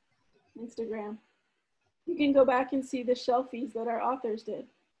 Instagram. You can go back and see the shelfies that our authors did.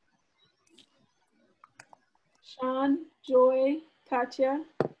 Sean, Joy, Katya,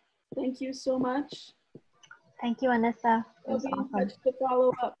 thank you so much. Thank you, Anissa. I'll be in touch to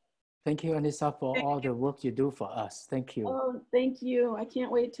follow up. Thank you, Anissa, for all the work you do for us. Thank you. Oh, thank you. I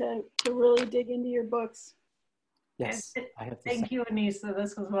can't wait to really dig into your books. Yes, I have to Thank say. you, Anissa.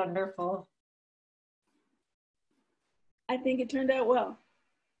 This was wonderful. I think it turned out well.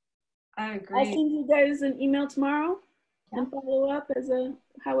 I agree. I'll send you guys an email tomorrow and follow up as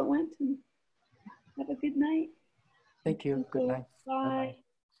how it went. And have a good night. Thank you. Good night. Bye.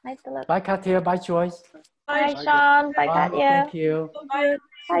 Bye, Philip. Bye, Katya. Bye, Joyce. Bye, Sean. Bye, Katya. Thank you. Bye.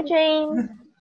 Bye, Jane.